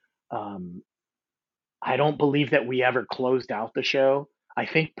um, I don't believe that we ever closed out the show. I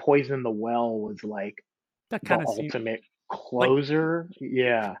think Poison the Well was like That the kinda seemed ultimate like closer.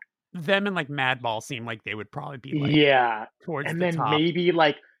 Yeah. them and, like, Madball seemed like they would probably be, like, Yeah. towards And the then top. maybe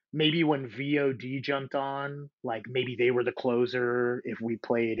when VOD jumped on, like maybe they were the closer if we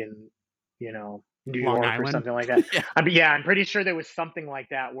played in, New Long York or Island. something like that. Yeah. I mean, yeah, I'm pretty sure there was something like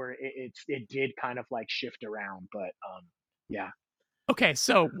that where it did kind of like shift around, but yeah. Okay,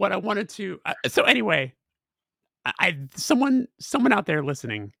 so what I wanted to so anyway, someone out there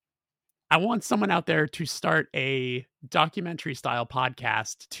listening, I want someone out there to start a documentary style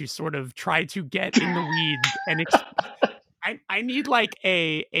podcast to sort of try to get in the weeds and I need like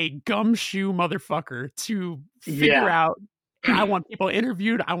a gumshoe motherfucker to figure Yeah. out. I want people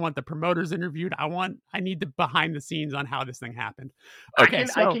interviewed. I want the promoters interviewed. I need the behind the scenes on how this thing happened. Okay, I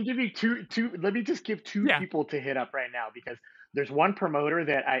so can give you two. Let me just give two yeah, people to hit up right now because there's one promoter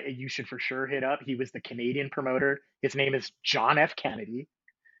that you should for sure hit up. He was the Canadian promoter. His name is John F. Kennedy,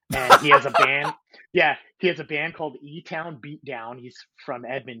 and he has a band. Yeah, he has a band called E Town Beatdown. He's from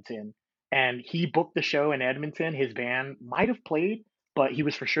Edmonton, and he booked the show in Edmonton. His band might have played, but he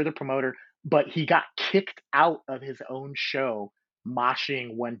was for sure the promoter. But he got kicked out of his own show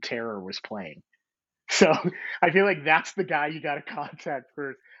moshing when Terror was playing. So I feel like that's the guy you got to contact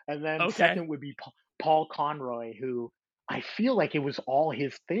first, and then okay, second would be Paul Conroy, who I feel like it was all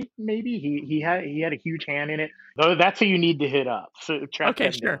his thing. Maybe he had a huge hand in it. Though that's who you need to hit up. So track okay,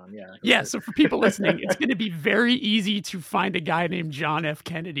 them sure. down. Yeah, for Yeah, sure. so for people listening, it's going to be very easy to find a guy named John F.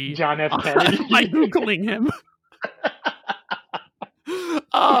 Kennedy John F. Kennedy. by googling him.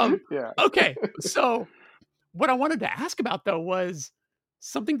 Um, Yeah. okay, so what I wanted to ask about though was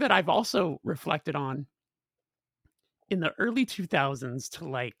something that I've also reflected on in the early 2000s to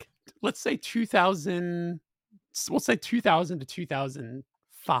like let's say 2000, we'll say 2000 to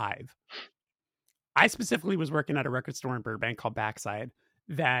 2005. I specifically was working at a record store in Burbank called Backside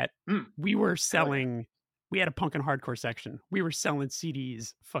that Mm, we were hell yeah. selling. We had a punk and hardcore section. We were selling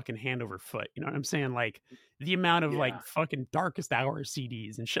CDs fucking hand over foot. You know what I'm saying? Like the amount of like Yeah. fucking Darkest Hour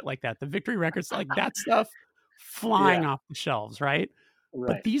CDs and shit like that. The Victory Records, like that stuff flying Yeah. off the shelves, right?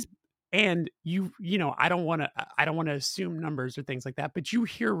 But Right. these and you know, I don't want to assume numbers or things like that, but you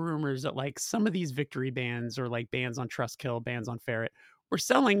hear rumors that like some of these Victory bands or like bands on Trustkill, bands on Ferret were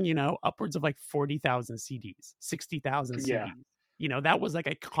selling, you know, upwards of like 40,000 CDs, 60,000 Yeah. CDs. You know, that was like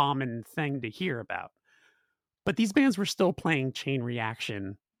a common thing to hear about. But these bands were still playing Chain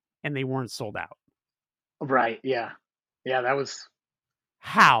Reaction and they weren't sold out. Right. Yeah. Yeah.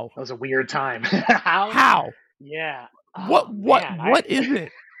 How? That was a weird time. How? How? Yeah. What Oh man. what is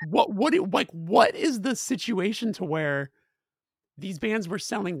it? What is the situation to where these bands were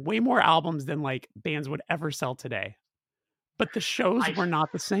selling way more albums than like bands would ever sell today, but the shows I were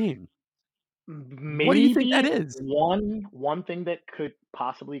not the same? What do you think that maybe is? one thing that could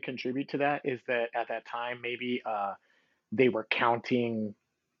possibly contribute to that is that at that time maybe they were counting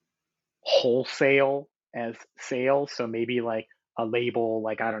wholesale as sales, so maybe like a label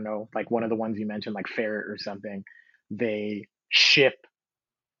like I don't know, like one of the ones you mentioned like Ferret or something, they ship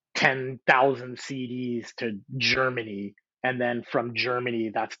 10,000 CDs to Germany, and then from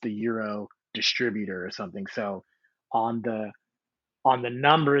Germany that's the Euro distributor or something. So on the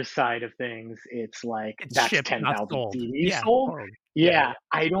numbers side of things, it's like It's that's shipped, not 10,000 sold. CDs Yeah, sold. totally. Yeah, yeah, Yeah,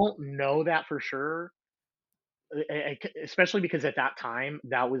 yeah. I don't know that for sure, especially because at that time,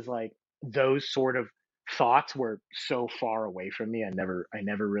 that was like those sort of thoughts were so far away from me. I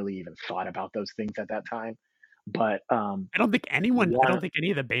never really even thought about those things at that time. But I one don't think any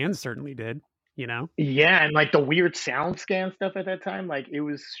of the bands certainly did, you know? yeah, and like the weird sound scan stuff at that time, like it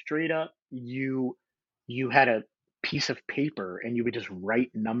was straight up you had a piece of paper and you would just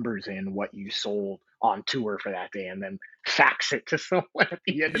write numbers in what you sold on tour for that day and then fax it to someone at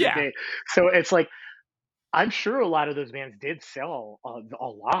the end of the Yeah, day. So it's like I'm sure a lot of those bands did sell a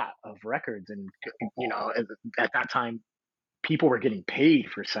lot of records, and you know at that time people were getting paid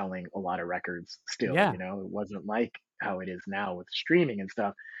for selling a lot of records still. yeah. You know, it wasn't like how it is now with streaming and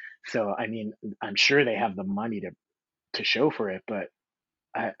stuff. So I mean, I'm sure they have the money to show for it, but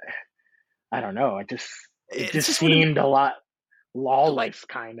I I don't know. It It's just just one of seemed a lot the, like lawless,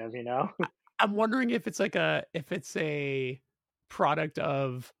 kind of. You know? I'm wondering if it's like if it's a product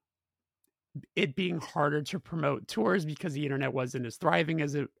of it being harder to promote tours because the internet wasn't as thriving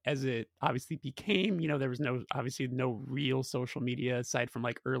as it obviously became. You know, there was obviously no real social media aside from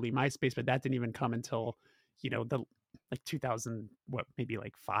like early MySpace, but that didn't even come until, you know, the like 2000, what, maybe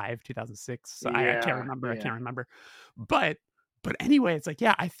like 5, 2006. So I can't Yeah, remember. I yeah, can't remember. But anyway, it's like,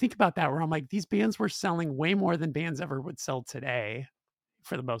 yeah, I think about that where I'm like, these bands were selling way more than bands ever would sell today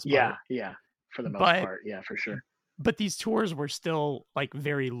for the most yeah, part. yeah. For the most But part, yeah, for sure. these tours were still like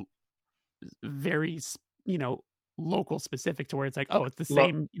very, you know, local specific to where it's like, oh, it's the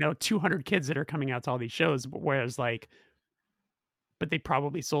Look, same, you know, 200 kids that are coming out to all these shows. But whereas like, but they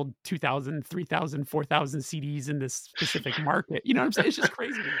probably sold 2,000, 3,000, 4,000 CDs in this specific market. You know what I'm saying? It's just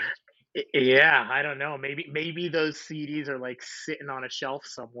crazy to me. Yeah, I don't know. Maybe those CDs are like sitting on a shelf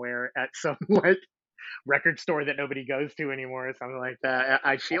somewhere at some like record store that nobody goes to anymore or something like that.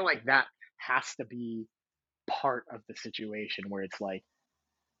 I feel like that has to be part of the situation where it's like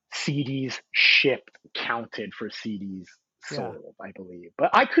CDs shipped counted for CDs Yeah. sold, I believe.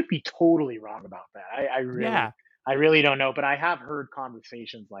 But I could be totally wrong about that. I really Yeah. I really don't know, but I have heard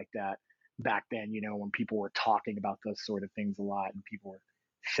conversations like that back then, when people were talking about those sort of things a lot and people were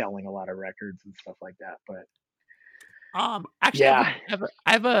selling a lot of records and stuff like that. But Actually, yeah,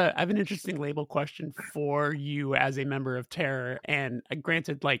 I have an interesting label question for you as a member of Terror. And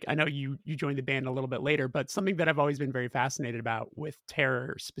granted, like I know you joined the band a little bit later, but something that I've always been very fascinated about with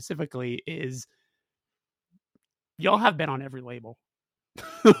Terror specifically is y'all have been on every label.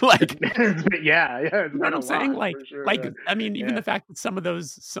 Like, it's you know been what a I'm saying? lot Like for sure. like, Yeah. I mean, even Yeah. the fact that some of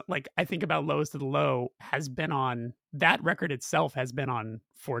those like, I think about Lowest of the Low has been on that record itself has been on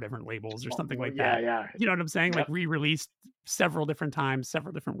 4 different labels or something like Yeah, that. yeah. You know what I'm saying? Like, Yep. re-released several different times,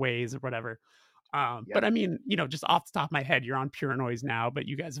 several different ways or whatever. But Yep. I mean, just off the top of my head, you're on Pure Noise now, but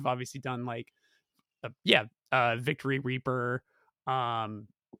you guys have obviously done like, yeah, Victory Reaper, um,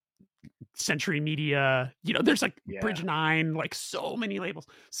 Century Media, there's like Yeah. Bridge 9, like so many labels.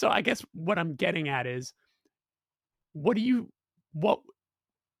 So I guess what I'm getting at is what do you what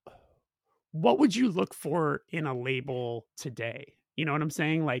what would you look for in a label today? You know what I'm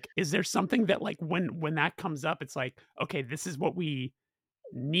saying? Like, is there something that like when that comes up, it's like, okay, this is what we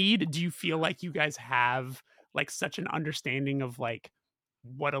need? Do you feel like you guys have like such an understanding of like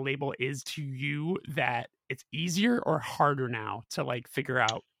what a label is to you that it's easier or harder now to like figure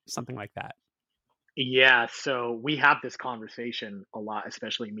out something like that? Yeah, so we have this conversation a lot,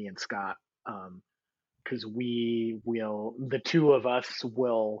 especially me and Scott, because the two of us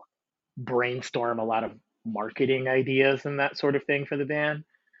will brainstorm a lot of marketing ideas and that sort of thing for the band,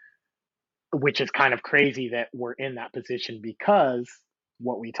 which is kind of crazy that we're in that position because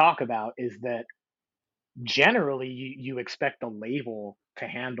what we talk about is that generally you expect the label to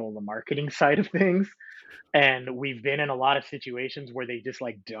handle the marketing side of things, and we've been in a lot of situations where they just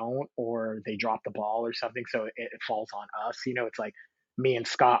like don't, or they drop the ball or something, so it falls on us. It's like me and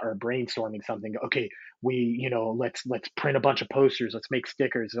Scott are brainstorming something. Okay, let's print a bunch of posters, let's make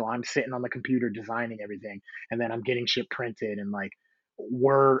stickers. So I'm sitting on the computer designing everything, and then I'm getting shit printed, and like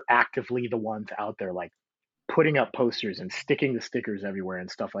we're actively the ones out there like putting up posters and sticking the stickers everywhere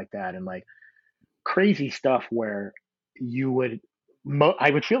and stuff like that, and like crazy stuff where you would I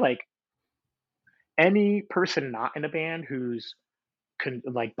would feel like any person not in a band who's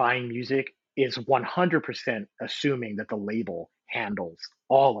like buying music is 100% assuming that the label handles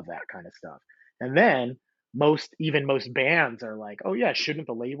all of that kind of stuff. And then most bands are like, oh yeah, shouldn't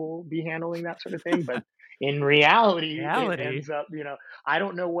the label be handling that sort of thing? But in reality, it Reality. ends up, I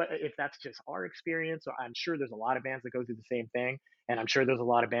don't know what if that's just our experience. Or I'm sure there's a lot of bands that go through the same thing, and I'm sure there's a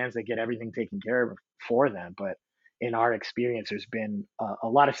lot of bands that get everything taken care of for them. But in our experience, there's been a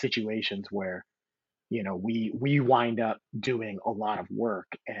lot of situations where we wind up doing a lot of work,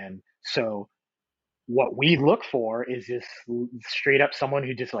 and so what we look for is just straight up someone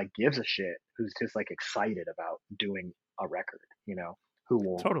who just like gives a shit, who's just like excited about doing a record, who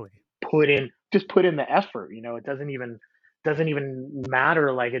will Totally. put in the effort. It doesn't even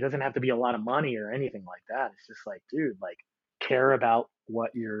matter, like it doesn't have to be a lot of money or anything like that. It's just like, dude, like care about what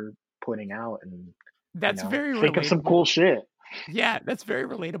you're putting out, and That's very think of some relatable. cool shit. Yeah, that's very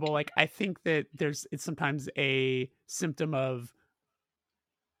relatable. Like, I think that it's sometimes a symptom of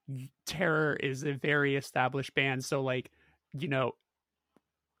Terror is a very established band. So, like, you know,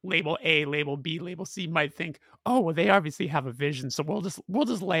 label A, label B, label C might think, oh, well, they obviously have a vision, so we'll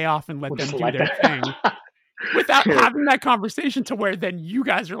just lay off and let We'll them just do let their thing that. without having that conversation to where then you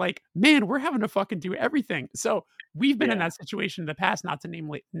guys are like, man, we're having to fucking do everything. So we've been in Yeah. that situation in the past, not to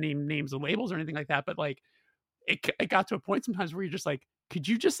name names of labels or anything like that, but like it got to a point sometimes where you're just like, could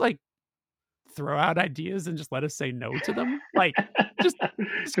you just like throw out ideas and just let us say no to them? Like, just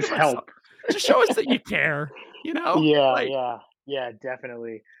just Just give us some, help. just show us that you care, Yeah, Like, yeah, yeah,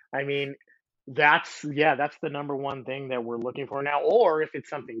 definitely. I mean, that's the number one thing that we're looking for now. Or if it's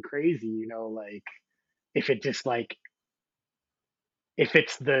something crazy, like if it just like if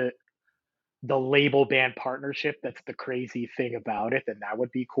it's the label band partnership that's the crazy thing about it, then that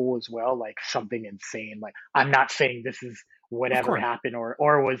would be cool as well. Like something insane. Like I'm not saying this is of whatever course. happened or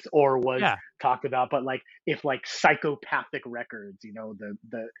was Yeah. talked about, but like if like Psychopathic Records,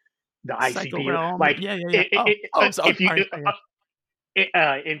 the Psycho ICP, Realm. like Yeah, yeah, yeah. if you Sorry. Oh,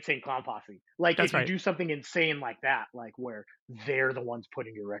 yeah. Insane Clown Posse. Like That's if you right. do something insane like that, like where they're the ones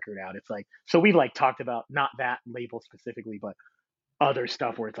putting your record out, it's like, so we like talked about not that label specifically, but other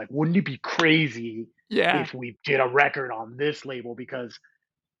stuff where it's like, wouldn't it be crazy Yeah. if we did a record on this label, because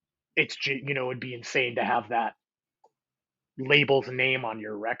it'd be insane to have that label's name on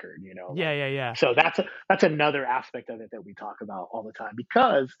your record. Yeah, Like, yeah, yeah. so that's another aspect of it that we talk about all the time,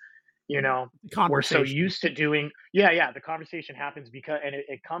 because you know, we're so Conversation. used to doing, yeah, the conversation happens because, and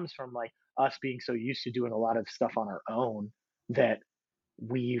it comes from like us being so used to doing a lot of stuff on our own that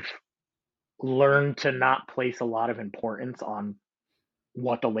we've learned to not place a lot of importance on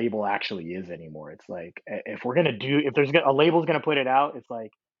what the label actually is anymore. It's like if we're gonna do, if there's a label's gonna put it out, it's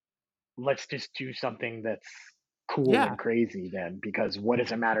like let's just do something that's cool Yeah. and crazy then, because what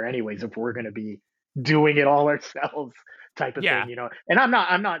does it matter anyways if we're gonna be doing it all ourselves type of thing, Yeah. you know. And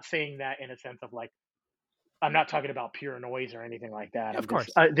I'm not saying that in a sense of like I'm not talking about pure noise or anything like that. Of I'm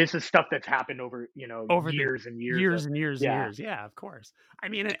just course. this is stuff that's happened over, you know, Over the years and years of years and years and yeah, years. Yeah, of course. I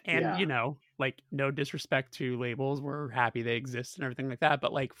mean, and yeah, you know, like no disrespect to labels, we're happy they exist and everything like that.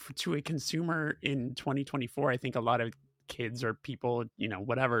 But like to a consumer in 2024, I think a lot of kids or people, you know,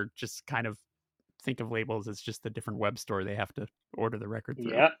 whatever, just kind of think of labels as just a different web store they have to order the record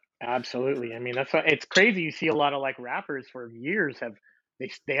through. yeah, absolutely. I mean, that's why it's crazy. You see a lot of like rappers for years have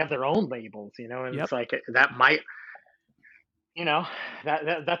they have their own labels, you know, and Yep. it's like that might, you know,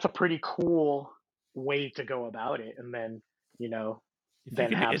 that's a pretty cool way to go about it. And then, you know, If you then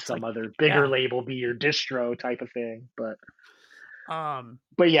can, have it's some like, other bigger yeah. label be your distro type of thing. Um,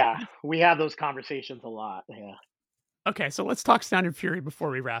 But yeah, we have those conversations a lot. Yeah. okay, so let's talk Sound and Fury before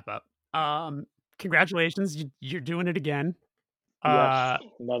we wrap up. Congratulations, you're doing it again. Yes. Uh,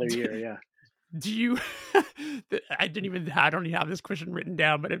 Another year. Yeah. do you I don't even have this question written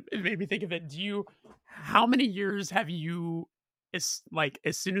down, but it made me think of it. How many years have you, as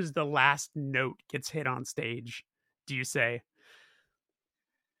soon as the last note gets hit on stage, do you say,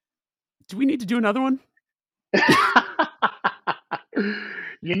 do we need to do another one?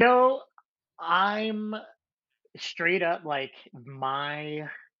 You know, I'm straight up like my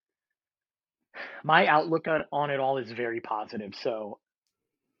outlook on it all is very positive. So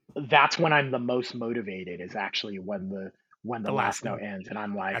that's when I'm the most motivated is actually when the The last last note note. ends and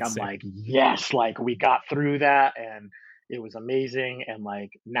That's I'm sick. like yes, like we got through that and it was amazing and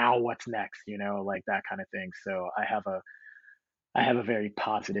like now what's next, you know, like that kind of thing. So I have a very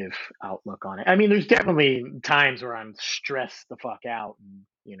positive outlook on it. I mean, there's definitely times where I'm stressed the fuck out and,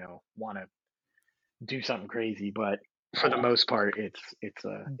 you know, want to do something crazy, but for the most part it's a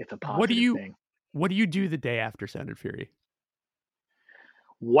What do positive you thing. what do you do the day after Sound and Fury?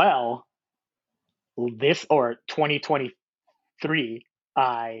 Well, this or 2023,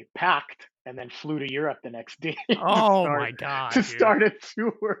 I packed and then flew to Europe the next day Oh my god, to dude. start a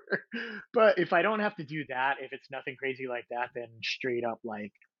tour. But if I don't have to do that, if it's nothing crazy like that, then straight up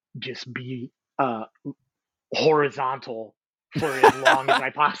like just be horizontal for as long as I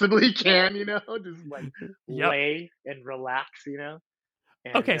possibly can, you know, just like Yep. lay and relax, you know,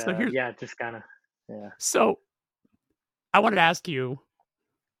 and Okay, so here's yeah, just kind of yeah. so I wanted to ask you,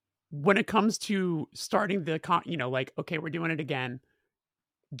 when it comes to starting like, okay, we're doing it again.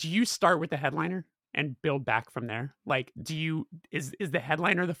 Do you start with the headliner and build back from there? Like, is the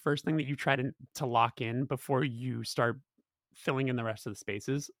headliner the first thing that you try to lock in before you start filling in the rest of the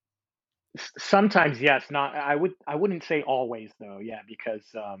spaces? Sometimes yes, not I wouldn't say always though, yeah, because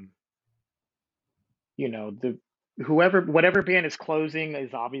you know, the whoever whatever band is closing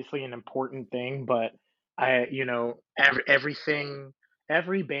is obviously an important thing, but you know, everything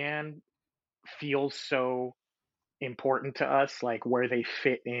every band feels so important to us, like where they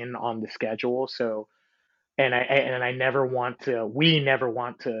fit in on the schedule. So, and I never want to. We never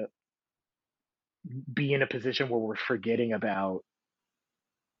want to be in a position where we're forgetting about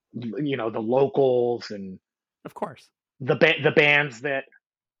you know the locals and Of course. the bands that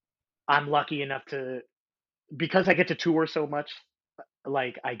I'm lucky enough to because I get to tour so much.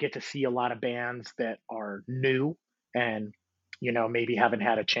 Like I get to see a lot of bands that are new and you know maybe haven't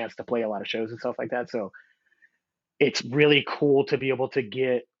had a chance to play a lot of shows and stuff like that. So it's really cool to be able to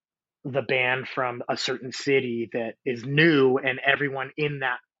get the band from a certain city that is new and everyone in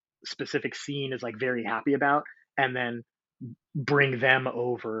that specific scene is like very happy about and then bring them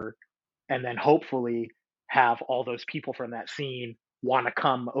over and then hopefully have all those people from that scene want to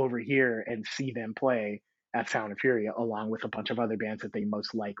come over here and see them play at Sound of Fury along with a bunch of other bands that they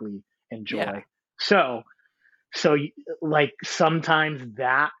most likely Yeah. enjoy. So so like sometimes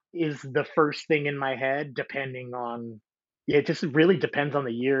that is the first thing in my head depending on it just really depends on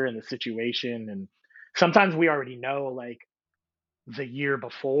the year and the situation and sometimes we already know like the year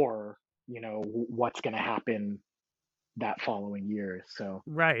before, you know, what's going to happen that following year. So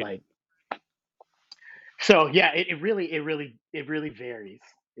Right. like so yeah, it really varies.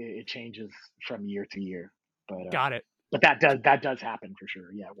 It changes from year to year. Got it. But that does happen for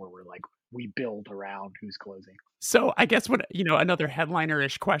sure. Yeah, where we're like we build around who's closing. So I guess another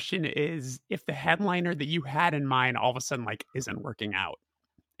headliner-ish question is if the headliner that you had in mind all of a sudden like isn't working out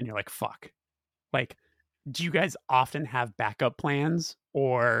and you're like, fuck. Like, do you guys often have backup plans,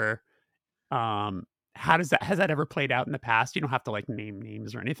 or how does that has that ever played out in the past? You don't have to like name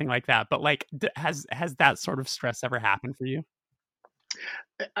names or anything like that, but like has that sort of stress ever happened for you?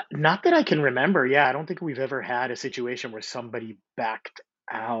 Not that I can remember. Yeah, I don't think we've ever had a situation where somebody backed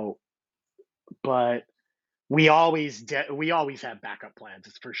out, but we always have backup plans.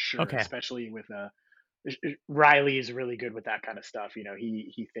 It's for sure, Okay. especially with Riley is really good with that kind of stuff. You know,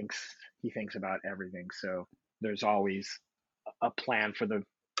 he thinks about everything. So there's always a plan for the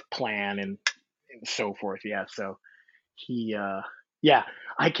plan and so forth. Yeah. So he yeah,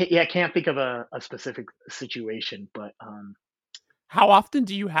 I can't think of a specific situation, but How often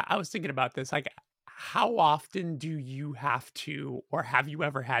do you I was thinking about this, like, how often do you have to, or have you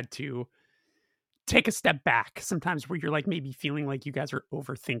ever had to take a step back sometimes where you're, like, maybe feeling like you guys are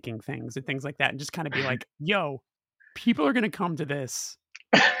overthinking things and things like that, and just kinda be like, "Yo, people are gonna come to this.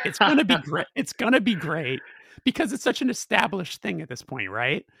 It's gonna be great. It's gonna be great," because it's such an established thing at this point,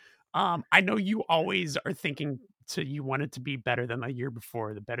 right? I know you always are thinking you want it to be better than the year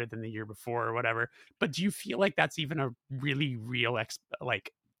before, the better than the year before or whatever, but do you feel like that's even a really real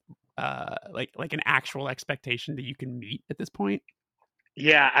like an actual expectation that you can meet at this point?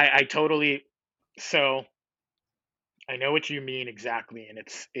 yeah, I totally so I know what you mean exactly, and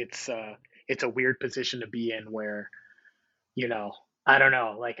it's a weird position to be in where, you know, I don't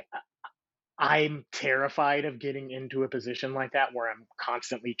know, like I'm terrified of getting into a position like that where I'm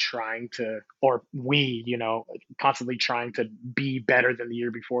constantly trying to, or we, constantly trying to be better than the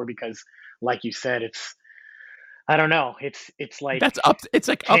year before because, like you said, I don't know, it's like It's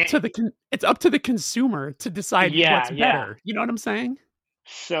like up can't, to it's up to the consumer to decide yeah, what's yeah. better. You know what I'm saying?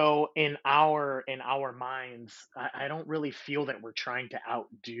 So in our minds, I don't really feel that we're trying to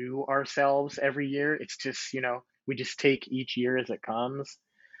outdo ourselves every year. It's just we just take each year as it comes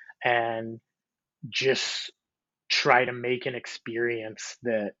and just try to make an experience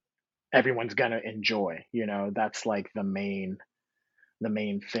that everyone's gonna enjoy. That's like the main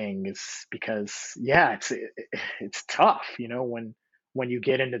thing is because yeah, it's tough, when you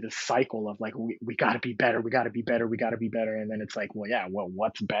get into this cycle of like we got to be better, we got to be better, we got to be better, and then it's like, well, yeah, well,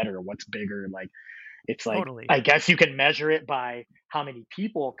 what's better, what's bigger? Like it's like Totally. I guess you can measure it by how many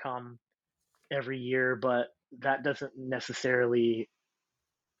people come every year, but that doesn't necessarily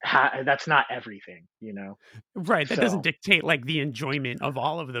that's not everything. Right, that doesn't So dictate, like, the enjoyment of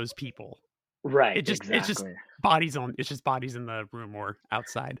all of those people. right, It's just exactly. bodies in the room or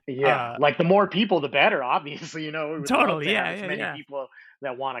outside. Yeah, like the more people, the better. Obviously, we would love Totally, to have yeah, as yeah, many yeah. people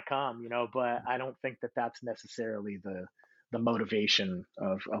that want to come, but I don't think that that's necessarily the motivation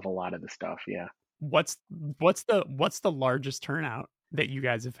of a lot of the stuff. Yeah. What's what's the largest turnout that you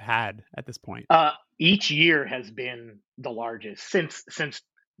guys have had at this point? Each year has been the largest since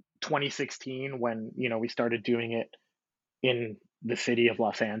 2016 when we started doing it in the city of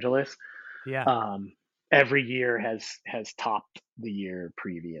Los Angeles. Yeah. Um, every year has topped the year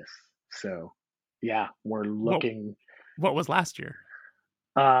previous. So yeah, we're What looking. what was last year?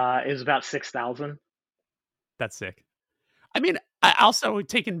 It was about 6,000. That's sick. I mean, I also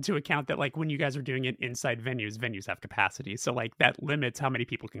take into account that, like, when you guys are doing it inside venues have capacity, so, like, that limits how many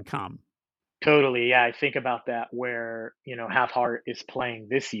people can come. Totally. Yeah, I think about that where, Half Heart is playing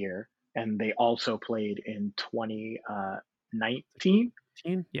this year and they also played in 2019.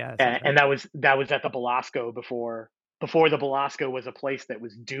 16? Yeah, that sounds And, right. and that was at the Belasco before the Belasco was a place that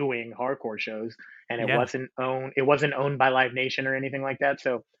was doing hardcore shows and it Yeah. wasn't owned by Live Nation or anything like that.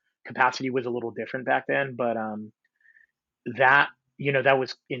 So capacity was a little different back then, but that that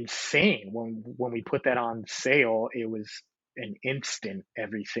was insane when we put that on sale. It was an instant,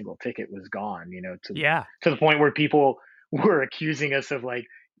 every single ticket was gone, Yeah. to the point where people were accusing us of like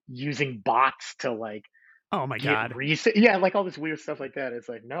using bots to like Oh my get god. reset, yeah, like all this weird stuff like that. It's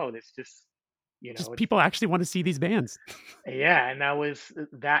like, no, this just Just it's people actually wanna see these bands. yeah. And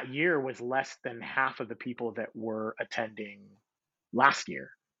that year was less than half of the people that were attending last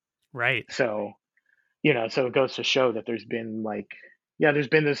year. Right. So so it goes to show that there's been like, yeah, there's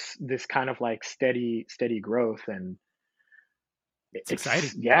been this kind of like steady growth, and It's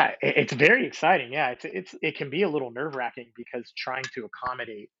exciting. it's very exciting. Yeah, it can be a little nerve wracking because trying to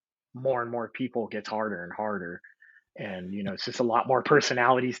accommodate more and more people gets harder and harder, and it's just a lot more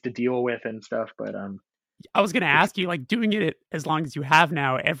personalities to deal with and stuff. But I was gonna it's ask you, like, doing it as long as you have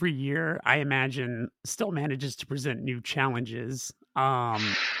now, every year, I imagine, still manages to present new challenges. Are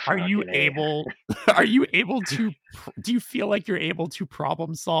you fucking a. able are you able to do you feel like you're able to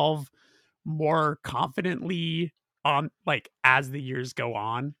problem solve more confidently on, like, as the years go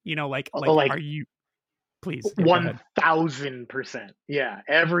on? You know, Like are you Please. Yeah, go ahead. 1000%. Yeah,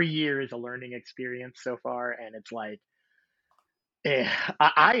 every year is a learning experience so far, and it's like,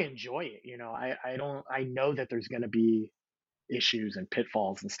 I enjoy it. I don't. I know that there's going to be issues and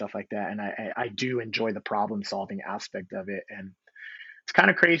pitfalls and stuff like that, and I do enjoy the problem solving aspect of it. And it's kind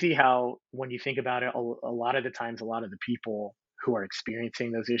of crazy how, when you think about it, a lot of the times, a lot of the people who are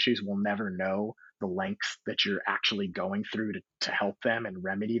experiencing those issues will never know the lengths that you're actually going through to help them and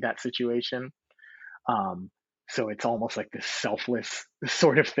remedy that situation. Um, so it's almost like this selfless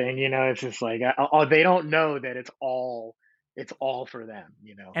sort of thing. It's just like, oh, they don't know that it's all for them.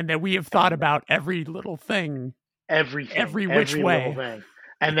 And that we have thought And about every little thing, everything, every which every little way. thing.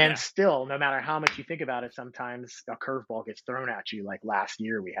 And then Yeah. still, no matter how much you think about it, sometimes a curveball gets thrown at you. Like last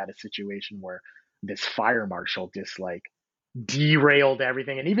year, we had a situation where this fire marshal just like derailed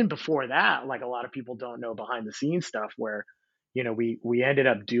everything. And even before that, like, a lot of people don't know behind the scenes stuff where, we ended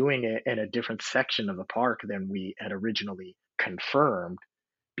up doing it in a different section of the park than we had originally confirmed,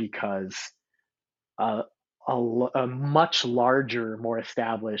 because a, a much larger, more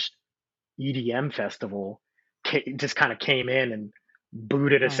established EDM festival just kind of came in and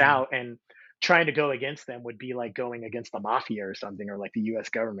booted us Oh, out. And trying to go against them would be like going against the mafia or something, or like the U.S.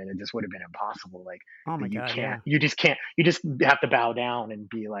 government. It just would have been impossible. Like, oh my that you God. can't, Yeah. you just can't, you just have to bow down and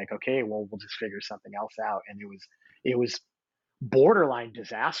be like, okay, well, we'll just figure something else out. And it was borderline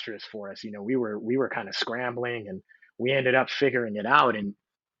disastrous for us. We were kind of scrambling, and we ended up figuring it out and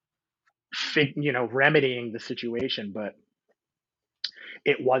remedying the situation. But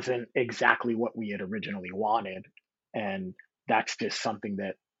it wasn't exactly what we had originally wanted. And that's just something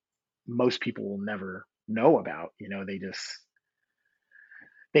that most people will never know about.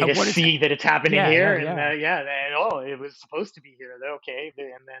 They just What is it? see that it's happening Yeah. Yeah. here, and Yeah. yeah, oh, it was supposed to be here. They're okay.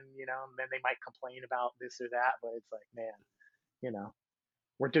 And then they might complain about this or that, but it's like, man, you know,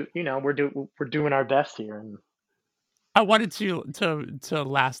 we're doing our best here. And I wanted to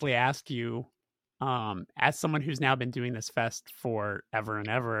lastly ask you, as someone who's now been doing this fest for ever and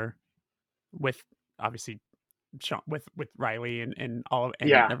ever, with obviously with Riley and all of and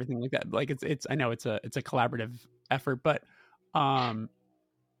yeah, everything like that. Like it's I know it's a collaborative effort, but um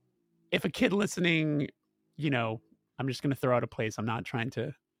if a kid listening, you know, I'm just gonna throw out a place. I'm not trying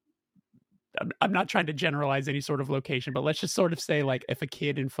to generalize any sort of location, but let's just sort of say like if a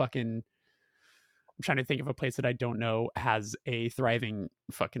kid in fucking I'm trying to think of a place that I don't know has a thriving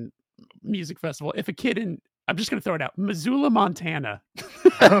fucking music festival. If a kid in I'm just gonna throw it out, Missoula, Montana.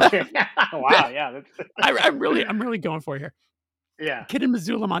 okay, wow, yeah, I'm really going for it here. A yeah. kid in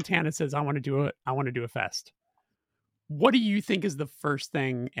Missoula, Montana says, I want to do a fest. What do you think is the first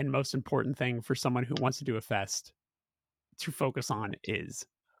thing and most important thing for someone who wants to do a fest to focus on is?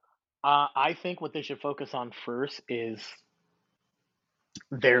 I think what they should focus on first is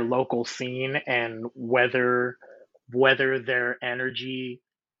their local scene, and whether their energy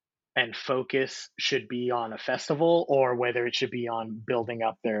and focus should be on a festival, or whether it should be on building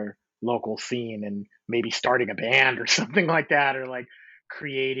up their local scene and maybe starting a band or something like that, or like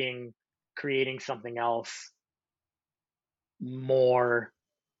creating creating something else more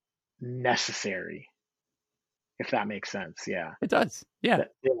necessary, if that makes sense. Yeah. It does. Yeah.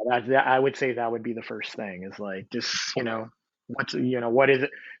 I would say that would be the first thing, is like, just, what is it?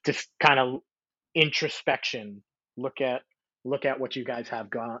 Just kind of introspection. Look at what you guys have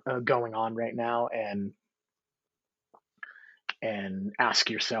going on right now, and ask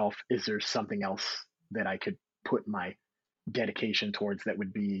yourself, is there something else that I could put my dedication towards that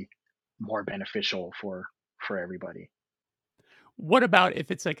would be more beneficial for everybody? What about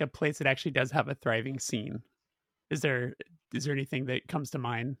if it's like a place that actually does have a thriving scene? Is there is there anything that comes to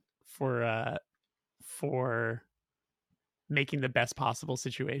mind for making the best possible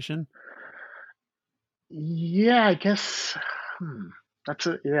situation? Yeah, I guess. Hmm,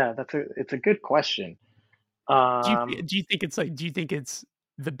 it's a good question. Um, Do you think it's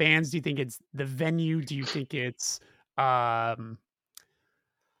the bands? Do you think it's the venue? Do you think it's um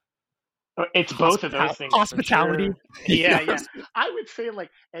it's both of those things for hospitality? sure. You know Yeah, what I'm yeah. saying? I would say, like,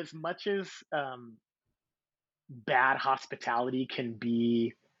 as much as bad hospitality can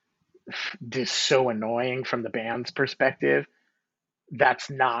be just so annoying from the band's perspective, that's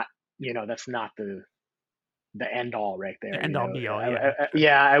not the end all right The there. end all be all, yeah, sure.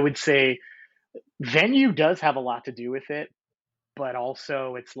 Yeah, I would say venue does have a lot to do with it, but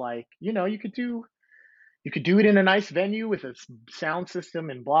also it's like, you could do it in a nice venue with a sound system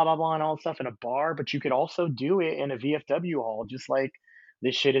and blah blah blah and all that stuff in a bar, but you could also do it in a VFW hall, just like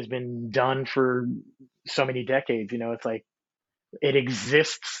this shit has been done for so many decades. It's like it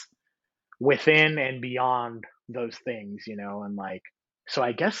exists within and beyond those things, and like, so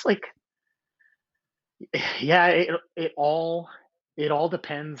I guess, like, Yeah, it all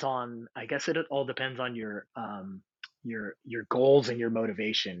depends on, I guess it all depends on your goals and your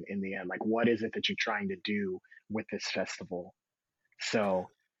motivation in the end. Like, what is it that you're trying to do with this festival? So,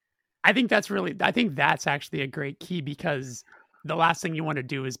 I think that's actually a great key because the last thing you want to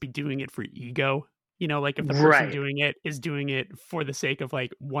do is be doing it for ego. You know, like if the person right. doing it is doing it for the sake of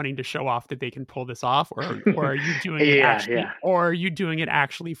like wanting to show off that they can pull this off, or are you doing it Yeah, actually, yeah. or are you doing it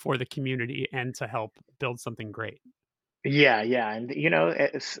actually for the community and to help build something great? Yeah, yeah, and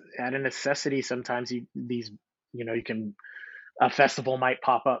it's at a necessity. Sometimes you can a festival might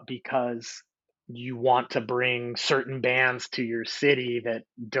pop up because you want to bring certain bands to your city that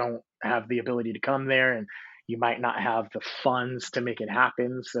don't have the ability to come there, and you might not have the funds to make it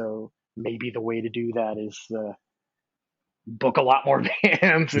happen. So maybe the way to do that is book a lot more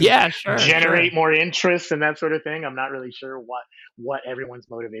bands and Yeah, sure, generate sure. more interest and that sort of thing. I'm not really sure what everyone's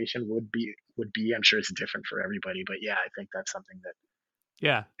motivation would be. I'm sure it's different for everybody, but yeah, I think that's something that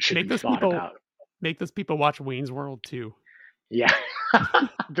Yeah. should be thought about. Make those people watch Wayne's World too. Yeah.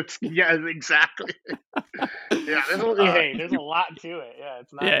 Yeah, exactly. Yeah, there's a If you lot to it. Yeah,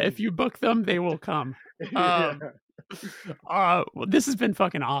 it's not Yeah, if you easy. book them, they will come. Yeah. Um, well, this has been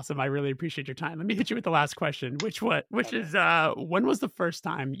fucking awesome. I really appreciate your time. Let me hit you with the last question, which Okay. is, when was the first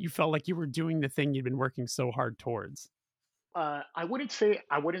time you felt like you were doing the thing you'd been working so hard towards? I wouldn't say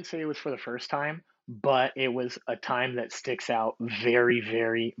it was for the first time, but it was a time that sticks out very,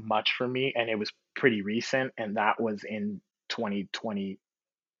 very much for me, and it was pretty recent, and that was in 2022.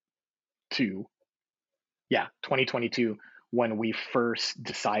 Yeah, 2022, when we first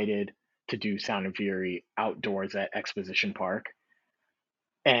decided to do Sound and Fury outdoors at Exposition Park.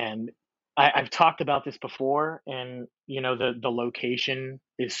 And I've talked about this before, and the location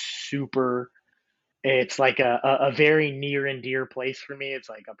is super. It's like a very near and dear place for me. It's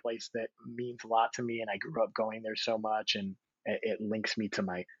like a place that means a lot to me, and I grew up going there so much, and it links me to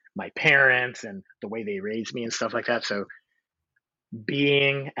my parents and the way they raised me and stuff like that. So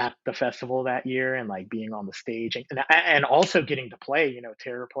being at the festival that year and like being on the stage and also getting to play,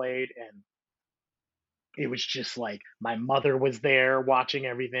 Terror played, and it was just like my mother was there watching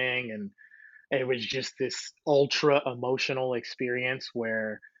everything, and it was just this ultra emotional experience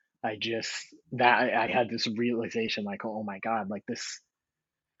where I had this realization, like, oh my god, like this.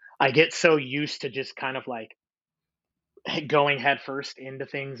 I get so used to just kind of like going headfirst into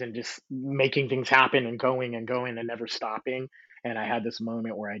things and just making things happen and going and never stopping. And I had this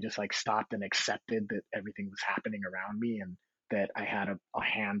moment where I just like stopped and accepted that everything was happening around me, and that I had a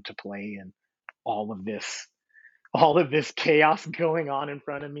hand to play in all of this all of this chaos going on in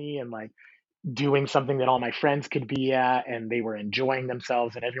front of me, and like doing something that all my friends could be at, and they were enjoying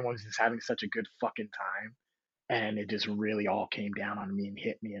themselves, and everyone was just having such a good fucking time. And it just really all came down on me and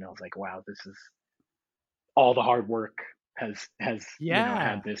hit me, and I was like, wow, this is all the hard work has had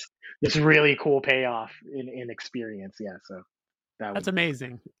Yeah, this really cool payoff in experience. Yeah, so that that's would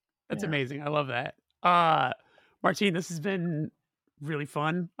amazing. That's yeah. amazing. I love that. Martine, this has been really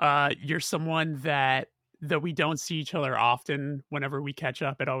fun. You're someone that though we don't see each other often, whenever we catch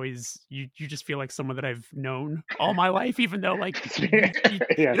up, it always you just feel like someone that I've known all my life, even though like Yeah,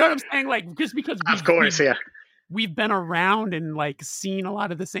 you know what I'm saying? Like just because of course, yeah. we've been around and like seen a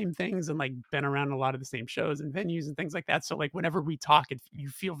lot of the same things and like been around a lot of the same shows and venues and things like that. So like whenever we talk, you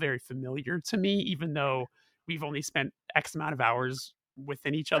feel very familiar to me, even though we've only spent X amount of hours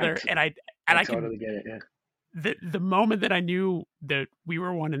within each I, other. t- And I I can totally get it. Yeah. the moment that I knew that we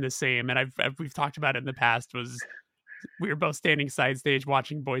were one and the same, and we've talked about it in the past, was we were both standing side stage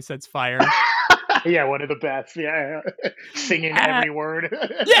watching Boy Sets Fire. Yeah, one of the best. Yeah, yeah. Singing Uh, every word.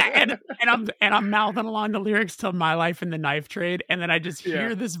 yeah, and I'm mouthing along the lyrics to "My Life in the Knife Trade," and then I just Yeah.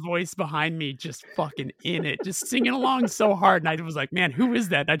 hear this voice behind me, just fucking in it, just singing along so hard, and I was like, "Man, who is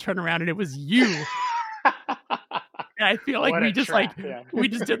that?" And I turned around and it was you. And I feel like What a trap. Yeah. we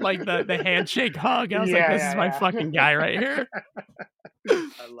just did like the handshake hug. I was like, Yeah, "This is my yeah, fucking guy right here." yeah.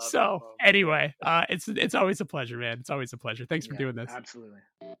 I love it. So Oh my god. anyway, it's always a pleasure, man. It's always a pleasure. Thanks for Yeah, doing this. absolutely.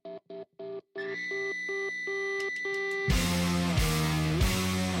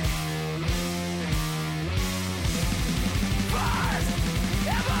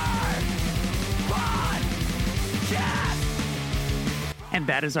 And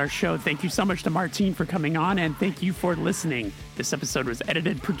that is our show. Thank you so much to Martine for coming on, and thank you for listening. This episode was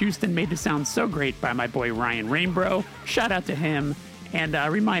edited, produced, and made to sound so great by my boy Ryan Rainbow. Shout out to him. And a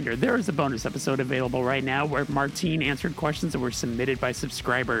reminder, there is a bonus episode available right now where Martine answered questions that were submitted by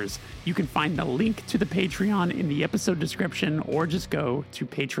subscribers. You can find the link to the Patreon in the episode description, or just go to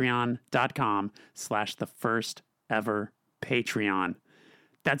patreon.com/the first ever Patreon.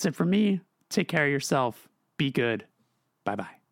 That's it for me. Take care of yourself. Be good. Bye-bye.